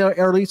 Recorded a little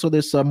early, so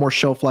there's more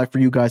shelf life for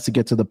you guys to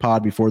get to the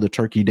pod before the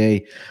Turkey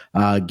Day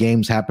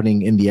games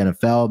happening in the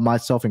NFL.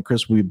 Myself and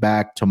Chris will be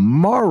back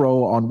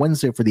tomorrow on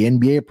Wednesday for the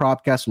NBA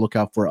Propcast. Look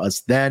out for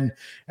us then.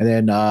 And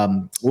then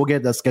we'll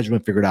get the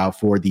scheduling figured out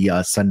for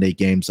the Sunday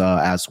games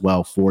as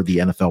well for the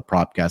NFL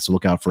Propcast. So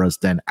look out for us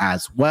then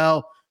as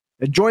well.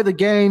 Enjoy the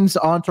games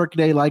on Turkey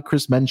Day, like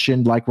Chris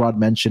mentioned, like Rod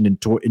mentioned.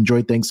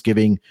 Enjoy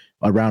Thanksgiving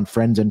around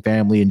friends and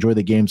family. Enjoy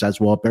the games as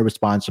well, bear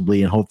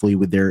responsibly, and hopefully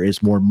there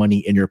is more money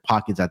in your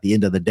pockets at the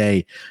end of the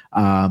day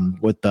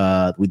with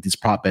these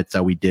prop bets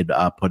that we did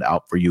put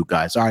out for you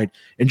guys. All right,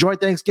 enjoy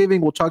Thanksgiving.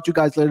 We'll talk to you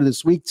guys later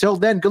this week. Till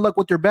then, good luck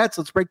with your bets.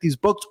 Let's break these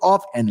books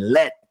off and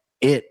let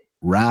it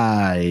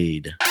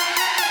ride.